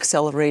probably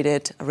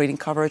accelerated rating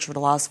coverage for the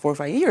last 4 or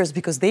 5 years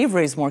because they've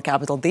raised more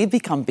capital. They've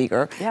become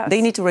bigger. Yes.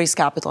 They need to raise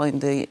capital in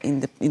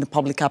the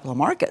public capital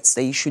markets.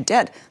 They issue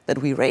debt that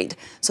we rate.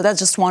 So that's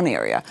just one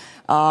area.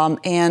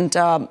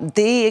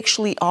 They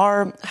actually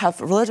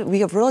we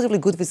have relatively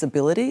good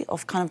visibility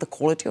of kind of the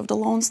quality of the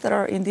loans that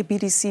are in the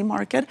BDC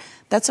market.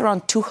 That's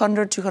around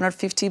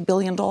 $250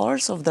 billion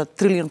of the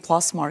trillion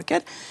plus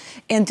market.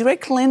 And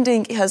direct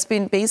lending has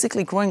been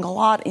basically growing a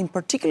lot, in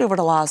particular over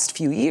the last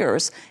few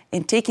years,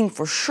 and taking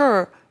for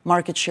sure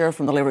market share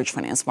from the leverage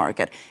finance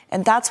market.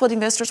 And that's what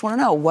investors want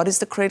to know. What is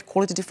the credit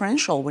quality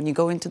differential when you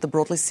go into the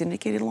broadly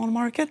syndicated loan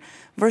market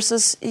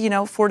versus,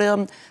 for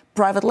the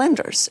private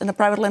lenders? And the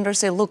private lenders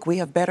say, look, we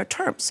have better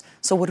terms.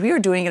 So what we are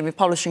doing, and we're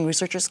publishing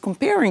research, is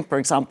comparing, for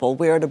example,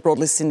 where the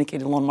broadly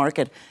syndicated loan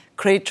market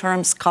credit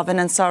terms,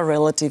 covenants are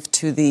relative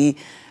to the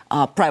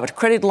private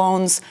credit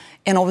loans.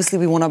 And obviously,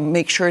 we want to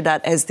make sure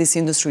that as this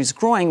industry is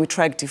growing, we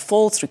track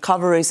defaults,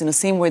 recoveries in the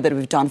same way that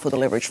we've done for the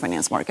leverage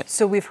finance market.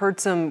 So we've heard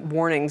some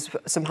warnings,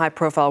 some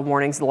high-profile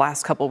warnings the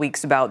last couple of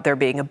weeks about there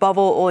being a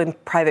bubble in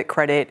private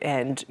credit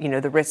and,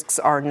 the risks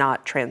are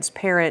not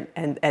transparent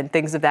and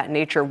things of that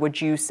nature. Would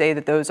you say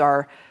that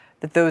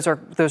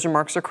those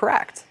remarks are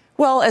correct?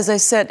 Well, as I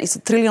said, it's a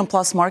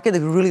trillion-plus market. We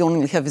really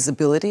only have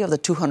visibility of the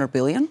 $200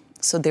 billion.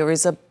 So there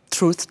is a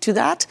truth to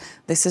that.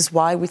 This is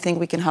why we think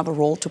we can have a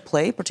role to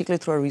play, particularly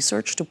through our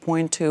research, to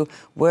point to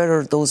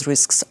where those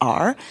risks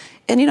are.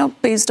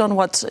 And, based on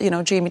what,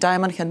 Jamie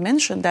Dimon had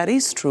mentioned, that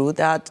is true,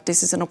 that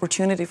this is an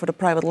opportunity for the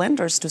private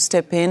lenders to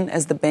step in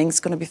as the bank's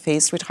going to be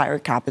faced with higher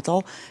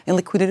capital and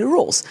liquidity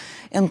rules.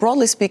 And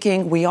broadly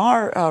speaking, we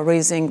are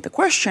raising the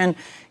question,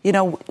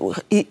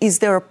 is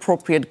there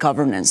appropriate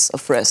governance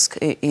of risk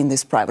in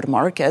these private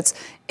markets?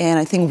 And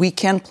I think we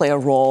can play a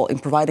role in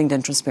providing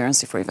that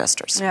transparency for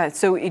investors. Yeah,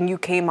 so you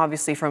came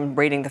obviously from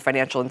rating the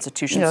financial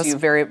institutions. Yes. You're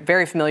very,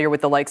 very familiar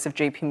with the likes of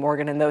JP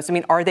Morgan and those. I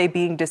mean, are they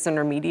being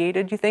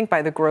disintermediated, you think,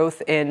 by the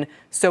growth in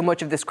so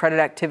much of this credit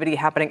activity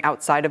happening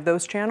outside of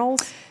those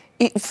channels?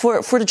 For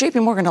the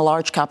JP Morgan, a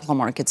large capital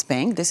markets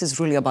bank, this is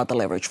really about the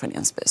leverage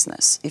finance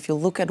business. If you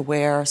look at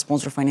where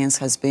sponsor finance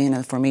has been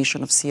and the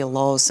formation of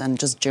CLOs and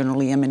just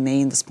generally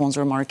M&A in the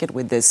sponsor market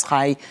with this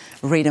high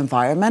rate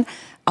environment,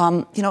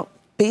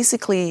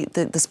 basically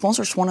the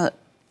sponsors want a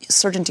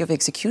certainty of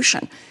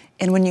execution.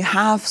 And when you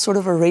have sort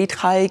of a rate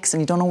hikes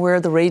and you don't know where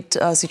the rate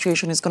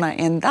situation is going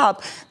to end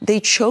up, they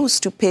chose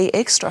to pay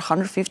extra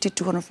 150,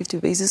 250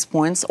 basis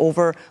points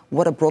over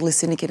what a broadly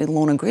syndicated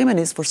loan agreement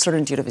is for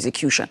certainty of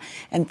execution.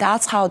 And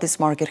that's how this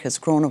market has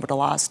grown over the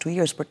last 2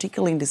 years,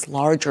 particularly in these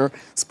larger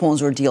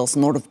sponsor deals,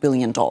 north of $1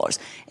 billion.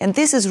 And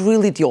this is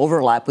really the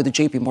overlap with the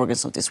JP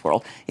Morgans of this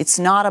world. It's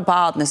not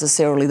about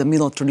necessarily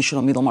the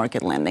traditional middle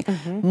market lending.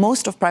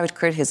 Most of private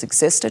credit has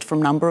existed for a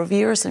number of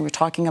years, and we're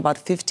talking about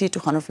 50 to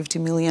 150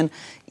 million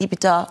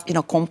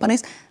EBITDA,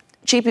 companies.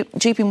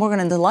 JP Morgan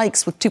and the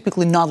likes would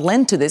typically not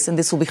lend to this, and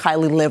this will be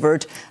highly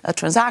levered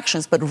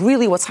transactions. But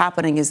really what's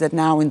happening is that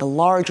now in the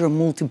larger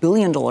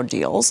multi-billion-dollar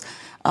deals,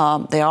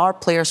 there are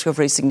players who have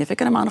raised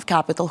significant amount of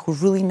capital who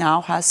really now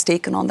has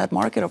taken on that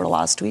market over the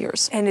last 2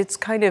 years. And it's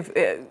kind of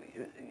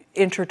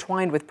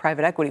intertwined with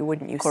private equity,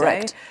 wouldn't you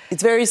Correct. say?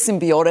 It's very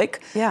symbiotic.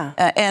 Yeah.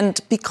 And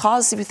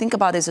because if you think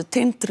about it, it's a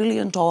 $10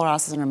 trillion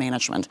assets under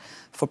management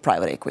for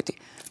private equity.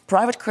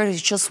 Private credit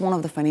is just one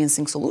of the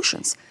financing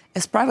solutions.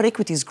 As private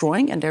equity is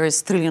growing and there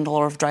is $1 trillion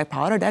of dry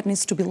powder, that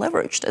needs to be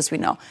leveraged, as we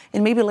know.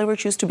 And maybe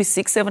leverage used to be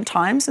 6-7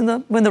 times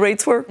when the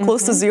rates were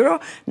close to zero.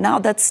 Now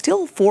that's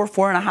still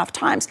 4.5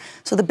 times.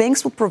 So the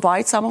banks will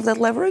provide some of that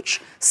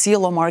leverage.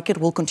 CLO market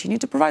will continue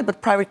to provide,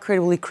 but private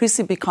credit will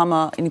increasingly become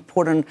an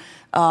important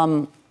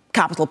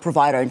capital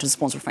provider into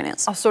sponsor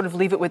finance. I'll sort of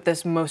leave it with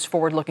this most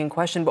forward-looking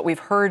question, but we've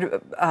heard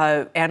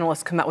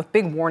analysts come out with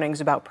big warnings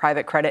about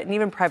private credit and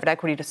even private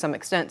equity to some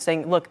extent,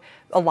 saying, look,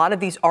 a lot of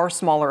these are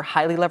smaller,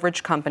 highly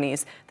leveraged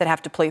companies that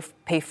have to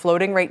pay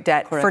floating rate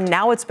debt. Correct. For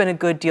now, it's been a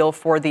good deal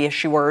for the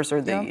issuers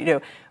or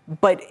the,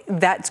 but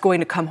that's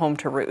going to come home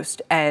to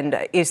roost.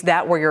 And is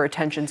that where your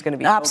attention is going to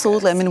be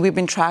Absolutely. focused? I mean, we've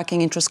been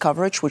tracking interest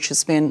coverage, which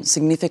has been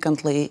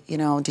significantly,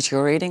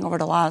 deteriorating over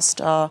the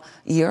last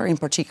year in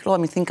particular. I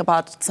mean, think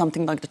about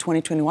something like the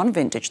 2021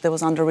 vintage that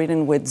was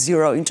underwritten with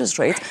zero interest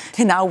rates,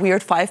 and now we're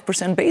at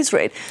 5% base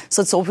rate.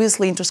 So it's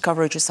obviously interest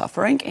coverage is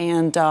suffering,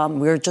 and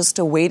we're just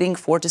waiting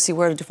to see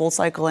where the default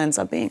cycle ends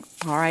up being.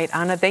 All right,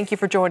 Anna, thank you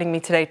for joining me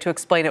today to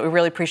explain it. We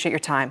really appreciate your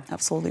time.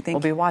 Absolutely. Thank you.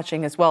 We'll be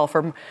watching as well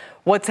for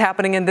what's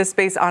happening in this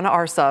space. Anna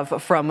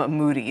Arsov from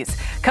Moody's.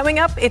 Coming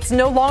up, it's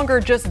no longer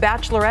just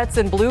bachelorettes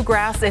and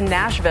bluegrass in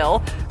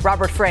Nashville.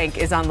 Robert Frank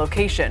is on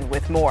location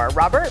with more.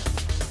 Robert?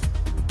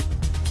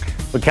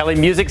 Well, Kelly,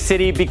 Music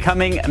City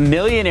becoming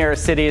Millionaire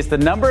City as the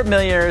number of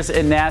millionaires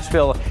in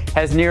Nashville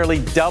has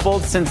nearly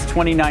doubled since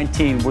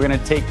 2019. We're going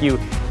to take you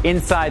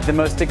inside the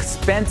most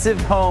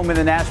expensive home in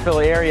the Nashville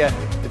area.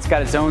 It's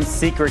got its own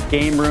secret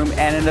game room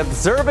and an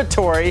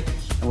observatory,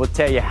 and we'll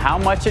tell you how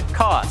much it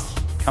costs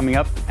coming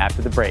up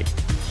after the break.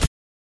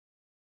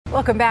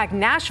 Welcome back.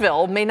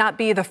 Nashville may not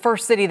be the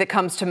first city that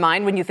comes to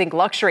mind when you think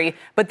luxury,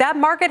 but that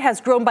market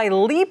has grown by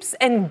leaps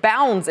and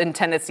bounds in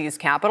Tennessee's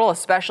capital,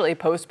 especially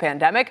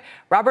post-pandemic.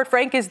 Robert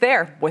Frank is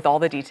there with all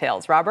the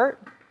details. Robert?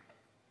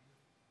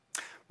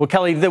 Well,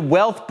 Kelly, the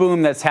wealth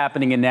boom that's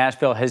happening in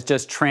Nashville has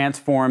just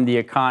transformed the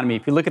economy.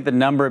 If you look at the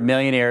number of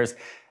millionaires,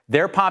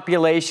 their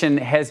population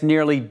has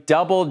nearly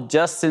doubled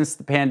just since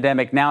the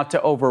pandemic, now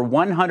to over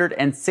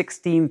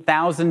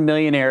 116,000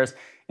 millionaires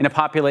in a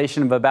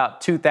population of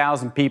about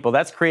 2,000 people.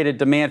 That's created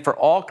demand for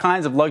all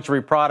kinds of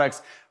luxury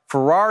products.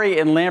 Ferrari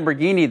and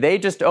Lamborghini, they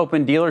just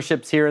opened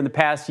dealerships here in the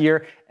past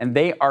year, and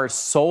they are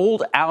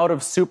sold out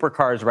of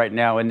supercars right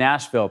now in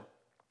Nashville.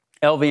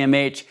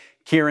 LVMH,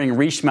 Kering,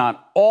 Richemont,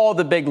 all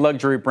the big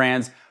luxury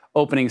brands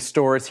opening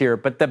stores here.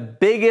 But the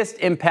biggest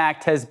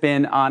impact has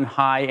been on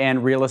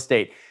high-end real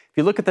estate. If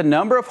you look at the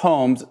number of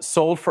homes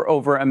sold for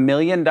over $1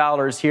 million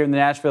here in the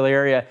Nashville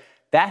area,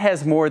 that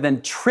has more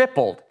than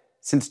tripled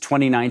since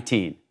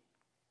 2019.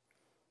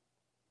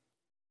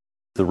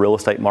 The real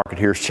estate market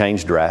here has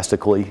changed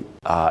drastically.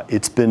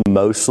 It's been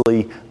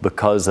mostly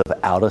because of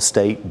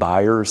out-of-state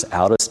buyers,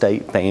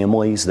 out-of-state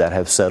families that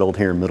have settled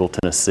here in Middle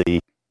Tennessee.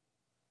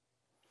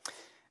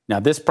 Now,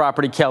 this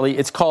property, Kelly,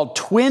 it's called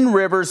Twin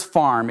Rivers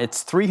Farm.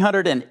 It's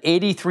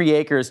 383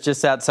 acres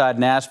just outside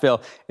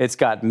Nashville. It's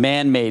got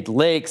man-made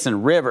lakes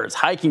and rivers,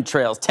 hiking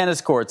trails, tennis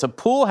courts, a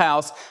pool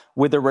house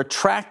with a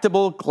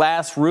retractable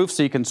glass roof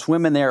so you can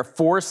swim in there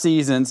 4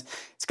 seasons.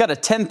 It's got a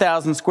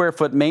 10,000 square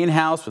foot main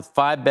house with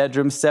 5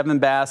 bedrooms, 7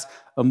 baths,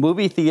 a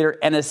movie theater,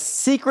 and a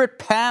secret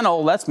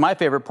panel, that's my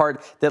favorite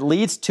part, that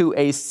leads to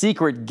a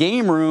secret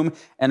game room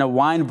and a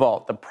wine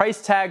vault. The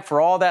price tag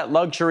for all that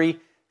luxury,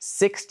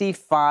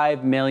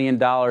 $65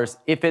 million.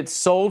 If it's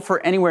sold for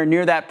anywhere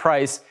near that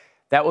price,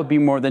 that would be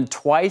more than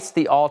twice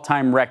the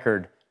all-time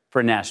record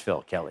for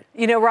Nashville, Kelly.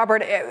 You know,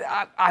 Robert,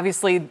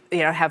 obviously,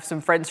 have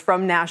some friends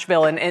from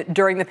Nashville, and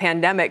during the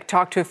pandemic,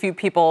 talked to a few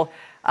people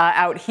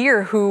out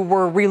here who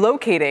were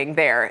relocating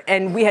there.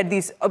 And we had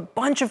a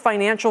bunch of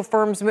financial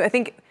firms, I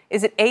think,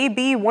 is it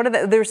AB?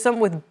 There's some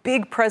with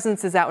big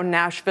presences out in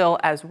Nashville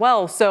as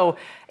well. So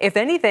if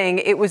anything,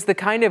 it was the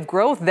kind of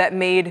growth that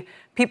made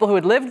people who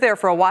had lived there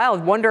for a while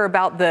wonder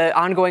about the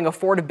ongoing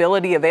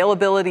affordability,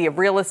 availability of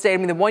real estate. I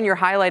mean, the one you're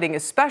highlighting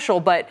is special,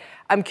 but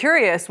I'm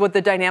curious what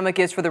the dynamic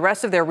is for the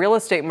rest of their real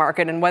estate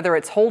market and whether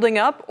it's holding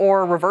up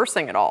or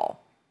reversing at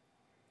all.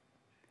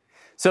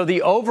 So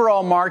the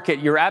overall market,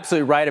 you're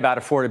absolutely right about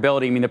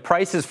affordability. I mean, the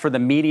prices for the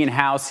median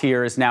house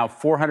here is now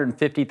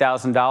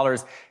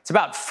 $450,000. It's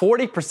about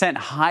 40%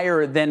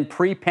 higher than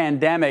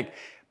pre-pandemic.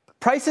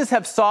 Prices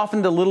have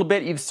softened a little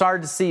bit. You've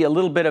started to see a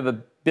little bit of a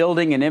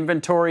building and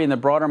inventory in the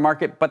broader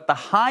market. But the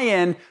high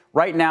end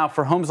right now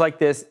for homes like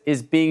this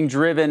is being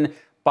driven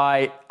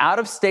by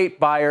out-of-state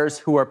buyers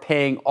who are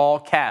paying all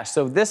cash.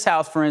 So this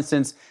house, for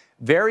instance,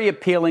 very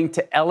appealing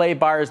to LA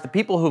buyers. The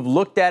people who've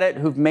looked at it,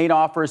 who've made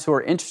offers, who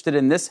are interested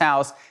in this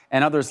house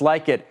and others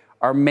like it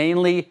are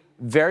mainly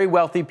very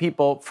wealthy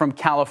people from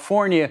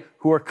California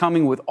who are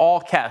coming with all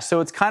cash.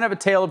 So it's kind of a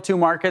tale of two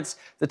markets.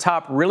 The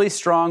top really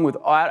strong with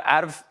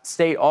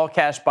out-of-state all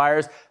cash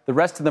buyers. The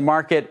rest of the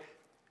market,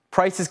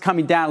 prices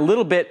coming down a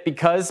little bit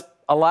because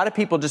a lot of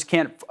people just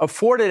can't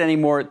afford it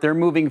anymore. They're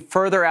moving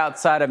further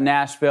outside of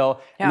Nashville.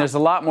 Yeah. And there's a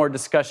lot more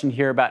discussion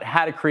here about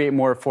how to create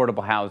more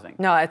affordable housing.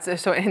 No,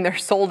 and they're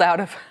sold out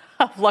of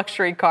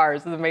luxury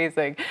cars. It's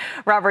amazing.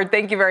 Robert,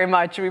 thank you very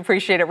much. We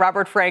appreciate it.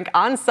 Robert Frank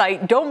on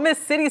site. Don't miss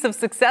Cities of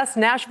Success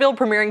Nashville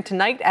premiering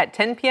tonight at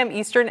 10 p.m.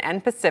 Eastern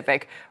and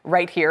Pacific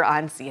right here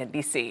on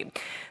CNBC.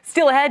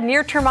 Still ahead,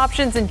 near-term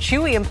options in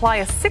Chewy imply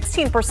a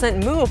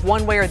 16% move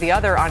one way or the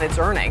other on its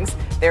earnings.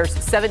 There's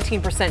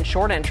 17%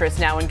 short interest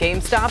now in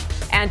GameStop,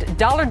 and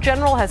Dollar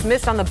General has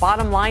missed on the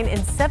bottom line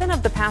in 7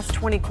 of the past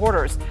 20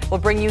 quarters. We'll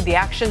bring you the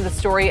action, the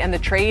story, and the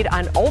trade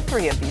on all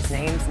 3 of these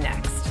names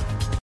next.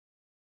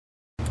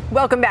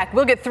 Welcome back.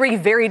 We'll get 3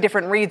 very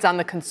different reads on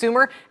the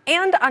consumer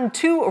and on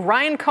 2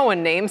 Ryan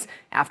Cohen names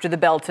after the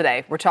bell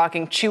today. We're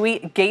talking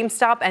Chewy,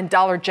 GameStop, and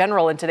Dollar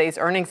General in today's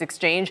earnings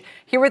exchange.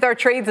 Here with our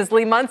trades is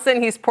Lee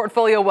Munson. He's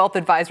Portfolio Wealth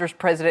Advisors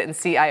President and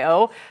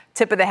CIO.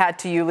 Tip of the hat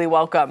to you, Lee.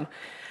 Welcome.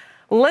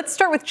 Let's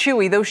start with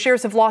Chewy. Those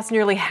shares have lost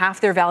nearly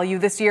half their value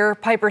this year.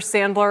 Piper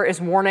Sandler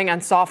is warning on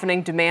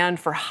softening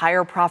demand for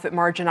higher profit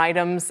margin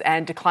items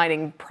and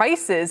declining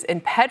prices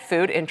in pet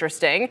food.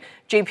 Interesting.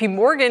 JP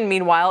Morgan,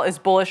 meanwhile, is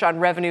bullish on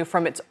revenue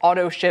from its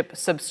AutoShip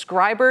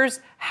subscribers.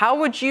 How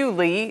would you,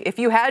 Lee, if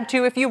you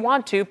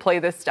want to, play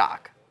this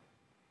stock?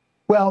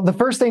 Well, the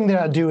first thing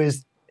that I'll do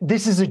is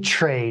this is a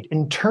trade.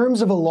 In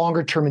terms of a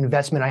longer-term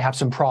investment, I have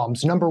some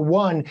problems. Number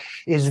one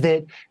is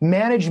that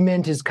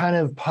management is kind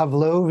of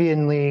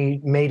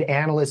Pavlovianly made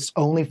analysts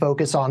only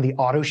focus on the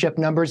AutoShip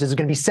numbers. Is it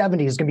going to be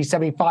 70? Is it going to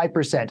be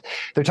 75%?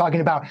 They're talking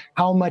about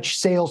how much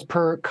sales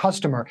per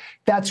customer.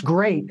 That's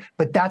great,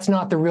 but that's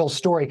not the real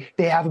story.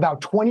 They have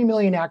about 20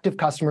 million active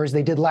customers.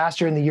 They did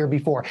last year and the year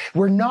before.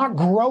 We're not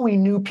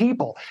growing new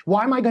people.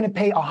 Why am I going to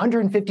pay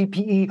 150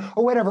 PE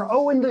or whatever?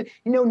 Oh, and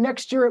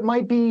next year it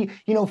might be,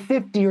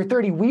 50 or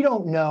 30. We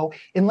don't know.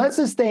 Unless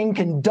this thing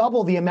can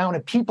double the amount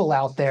of people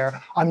out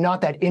there, I'm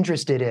not that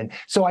interested in.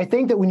 So I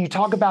think that when you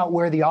talk about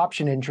where the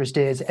option interest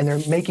is and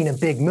they're making a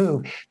big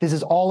move, this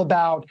is all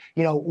about,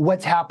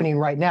 what's happening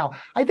right now.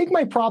 I think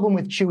my problem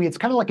with Chewy, it's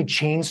kind of like a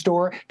chain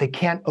store that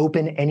can't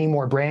open any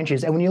more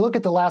branches. And when you look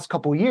at the last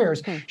couple of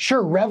years,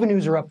 sure,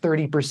 revenues are up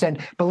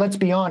 30%, but let's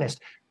be honest,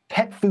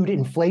 pet food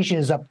inflation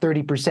is up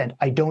 30%.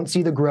 I don't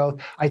see the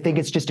growth. I think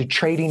it's just a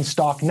trading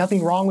stock.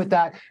 Nothing wrong with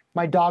that.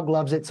 My dog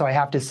loves it, so I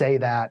have to say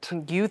that.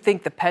 You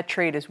think the pet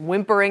trade is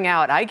whimpering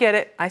out. I get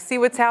it. I see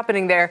what's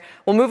happening there.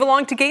 We'll move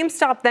along to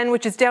GameStop then,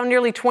 which is down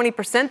nearly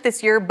 20%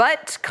 this year,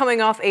 but coming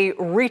off a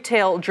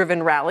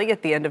retail-driven rally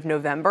at the end of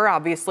November.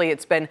 Obviously,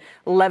 it's been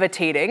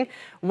levitating.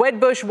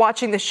 Wedbush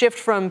watching the shift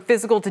from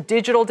physical to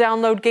digital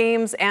download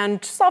games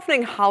and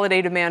softening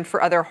holiday demand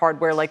for other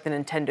hardware like the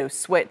Nintendo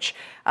Switch.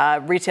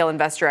 Retail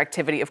investor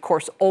activity, of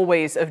course,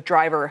 always a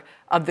driver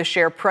of the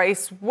share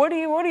price. What do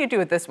you do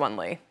with this one,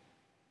 Lee?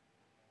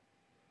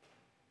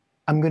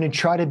 I'm going to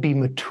try to be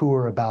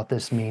mature about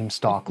this meme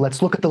stock.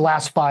 Let's look at the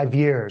last 5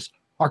 years.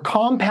 Our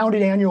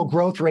compounded annual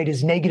growth rate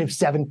is negative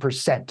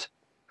 7%.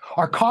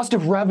 Our cost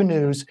of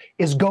revenues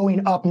is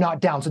going up, not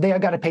down. So they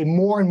have got to pay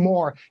more and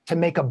more to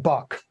make a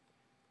buck.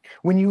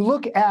 When you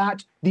look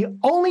at the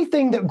only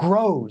thing that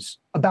grows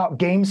about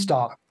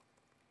GameStop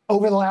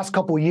over the last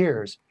couple of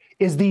years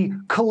is the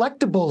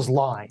collectibles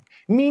line,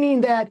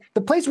 meaning that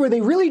the place where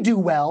they really do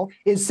well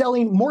is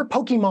selling more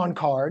Pokemon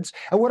cards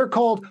and what are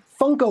called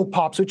Funko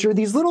Pops, which are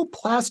these little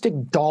plastic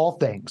doll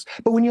things.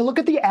 But when you look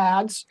at the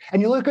ads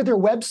and you look at their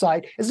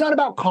website, it's not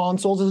about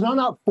consoles, it's not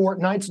about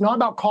Fortnite, it's not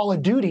about Call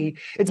of Duty,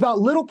 it's about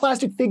little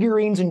plastic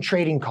figurines and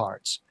trading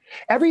cards.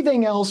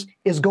 Everything else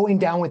is going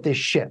down with this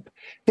ship.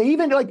 Did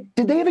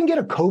they even get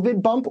a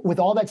COVID bump with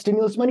all that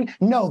stimulus money?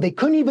 No, they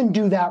couldn't even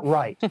do that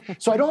right.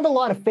 So I don't have a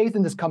lot of faith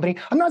in this company.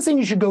 I'm not saying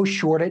you should go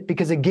short it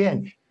because,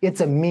 again, it's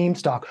a meme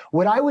stock.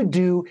 What I would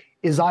do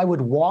is I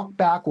would walk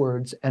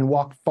backwards and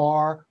walk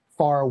far,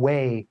 far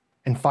away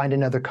and find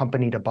another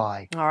company to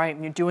buy. All right,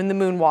 you're doing the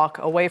moonwalk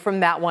away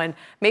from that one.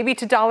 Maybe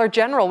to Dollar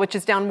General, which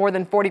is down more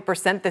than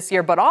 40% this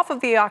year, but off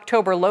of the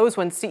October lows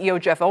when CEO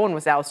Jeff Owen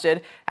was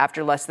ousted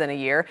after less than a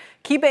year.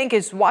 KeyBank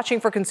is watching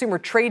for consumer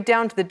trade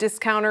down to the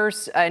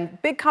discounters and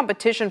big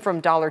competition from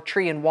Dollar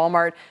Tree and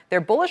Walmart.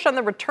 They're bullish on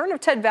the return of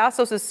Ted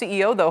Vassos as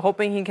CEO, though,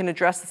 hoping he can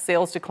address the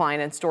sales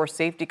decline and store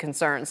safety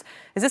concerns.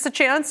 Is this a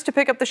chance to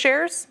pick up the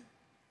shares?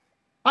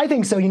 I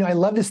think so. I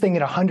love this thing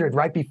at 100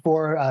 right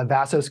before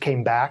Vassos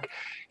came back.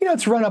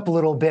 It's run up a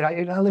little bit.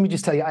 Let me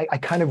just tell you, I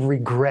kind of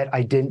regret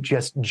I didn't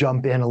just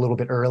jump in a little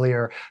bit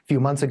earlier a few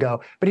months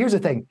ago. But here's the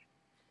thing.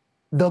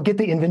 They'll get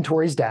the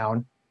inventories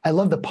down. I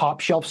love the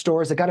pop shelf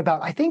stores. They got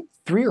about, I think,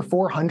 300 or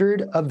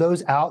 400 of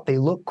those out. They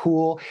look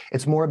cool.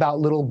 It's more about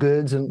little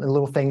goods and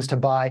little things to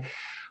buy.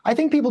 I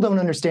think people don't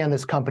understand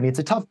this company. It's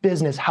a tough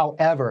business.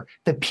 However,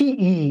 the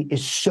PE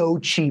is so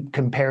cheap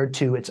compared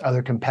to its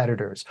other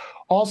competitors.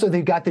 Also,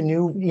 they've got the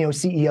new,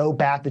 CEO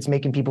back that's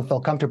making people feel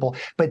comfortable.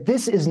 But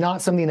this is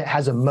not something that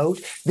has a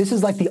moat. This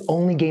is like the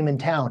only game in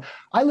town.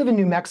 I live in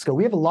New Mexico.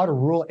 We have a lot of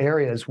rural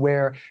areas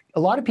where a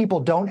lot of people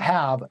don't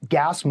have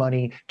gas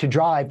money to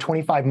drive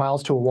 25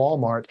 miles to a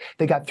Walmart.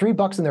 They got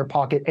 $3 in their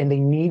pocket and they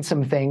need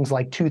some things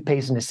like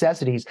toothpaste and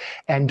necessities.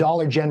 And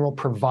Dollar General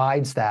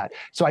provides that.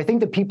 So I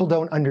think that people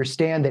don't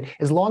understand that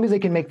as long as they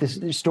can make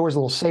the stores a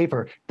little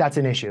safer, that's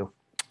an issue.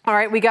 All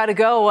right, we got to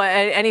go.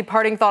 Any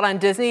parting thought on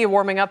Disney? You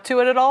warming up to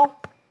it at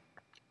all?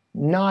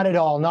 Not at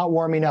all. Not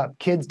warming up.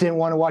 Kids didn't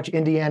want to watch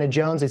Indiana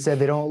Jones. They said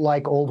they don't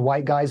like old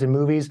white guys in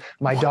movies.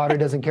 My daughter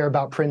doesn't care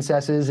about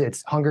princesses.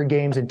 It's Hunger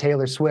Games and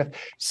Taylor Swift.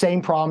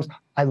 Same problems.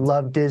 I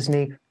love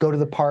Disney. Go to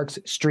the parks,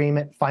 stream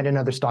it, find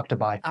another stock to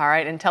buy. All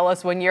right, and tell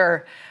us when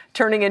you're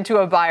turning into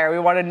a buyer. We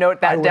want to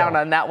note that down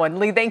on that one.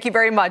 Lee, thank you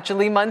very much.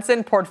 Lee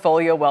Munson,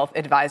 Portfolio Wealth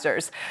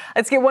Advisors.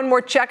 Let's get one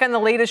more check on the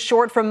latest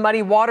short from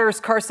Muddy Waters.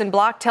 Carson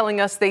Block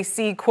telling us they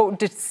see, quote,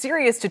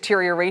 serious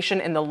deterioration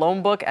in the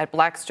loan book at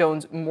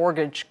Blackstone's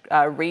mortgage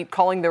rate,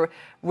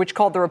 which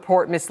called the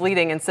report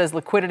misleading and says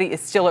liquidity is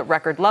still at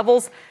record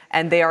levels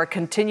and they are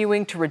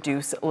continuing to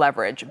reduce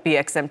leverage.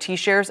 BXMT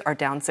shares are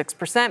down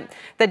 6%.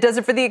 That does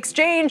it for The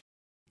Exchange.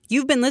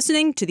 You've been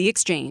listening to The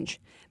Exchange.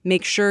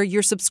 Make sure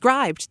you're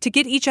subscribed to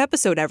get each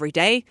episode every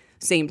day,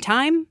 same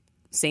time,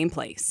 same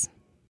place.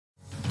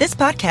 This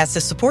podcast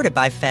is supported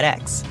by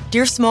FedEx.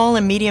 Dear small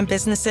and medium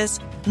businesses,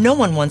 no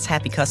one wants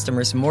happy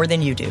customers more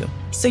than you do.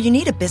 So you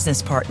need a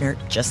business partner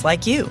just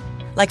like you.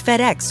 Like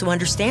FedEx, who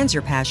understands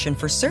your passion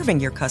for serving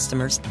your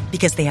customers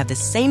because they have the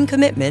same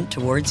commitment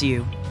towards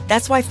you.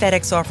 That's why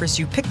FedEx offers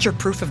you picture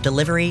proof of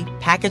delivery,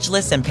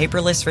 packageless and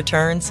paperless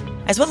returns,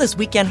 as well as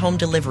weekend home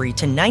delivery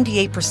to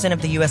 98%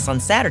 of the U.S. on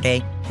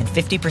Saturday and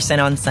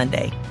 50% on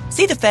Sunday.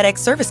 See the FedEx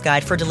service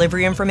guide for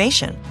delivery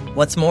information.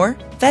 What's more,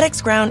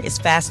 FedEx Ground is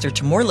faster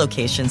to more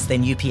locations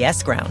than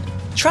UPS Ground.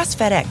 Trust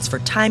FedEx for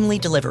timely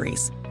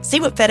deliveries.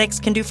 See what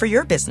FedEx can do for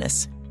your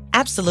business.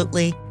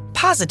 Absolutely,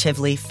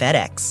 positively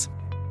FedEx.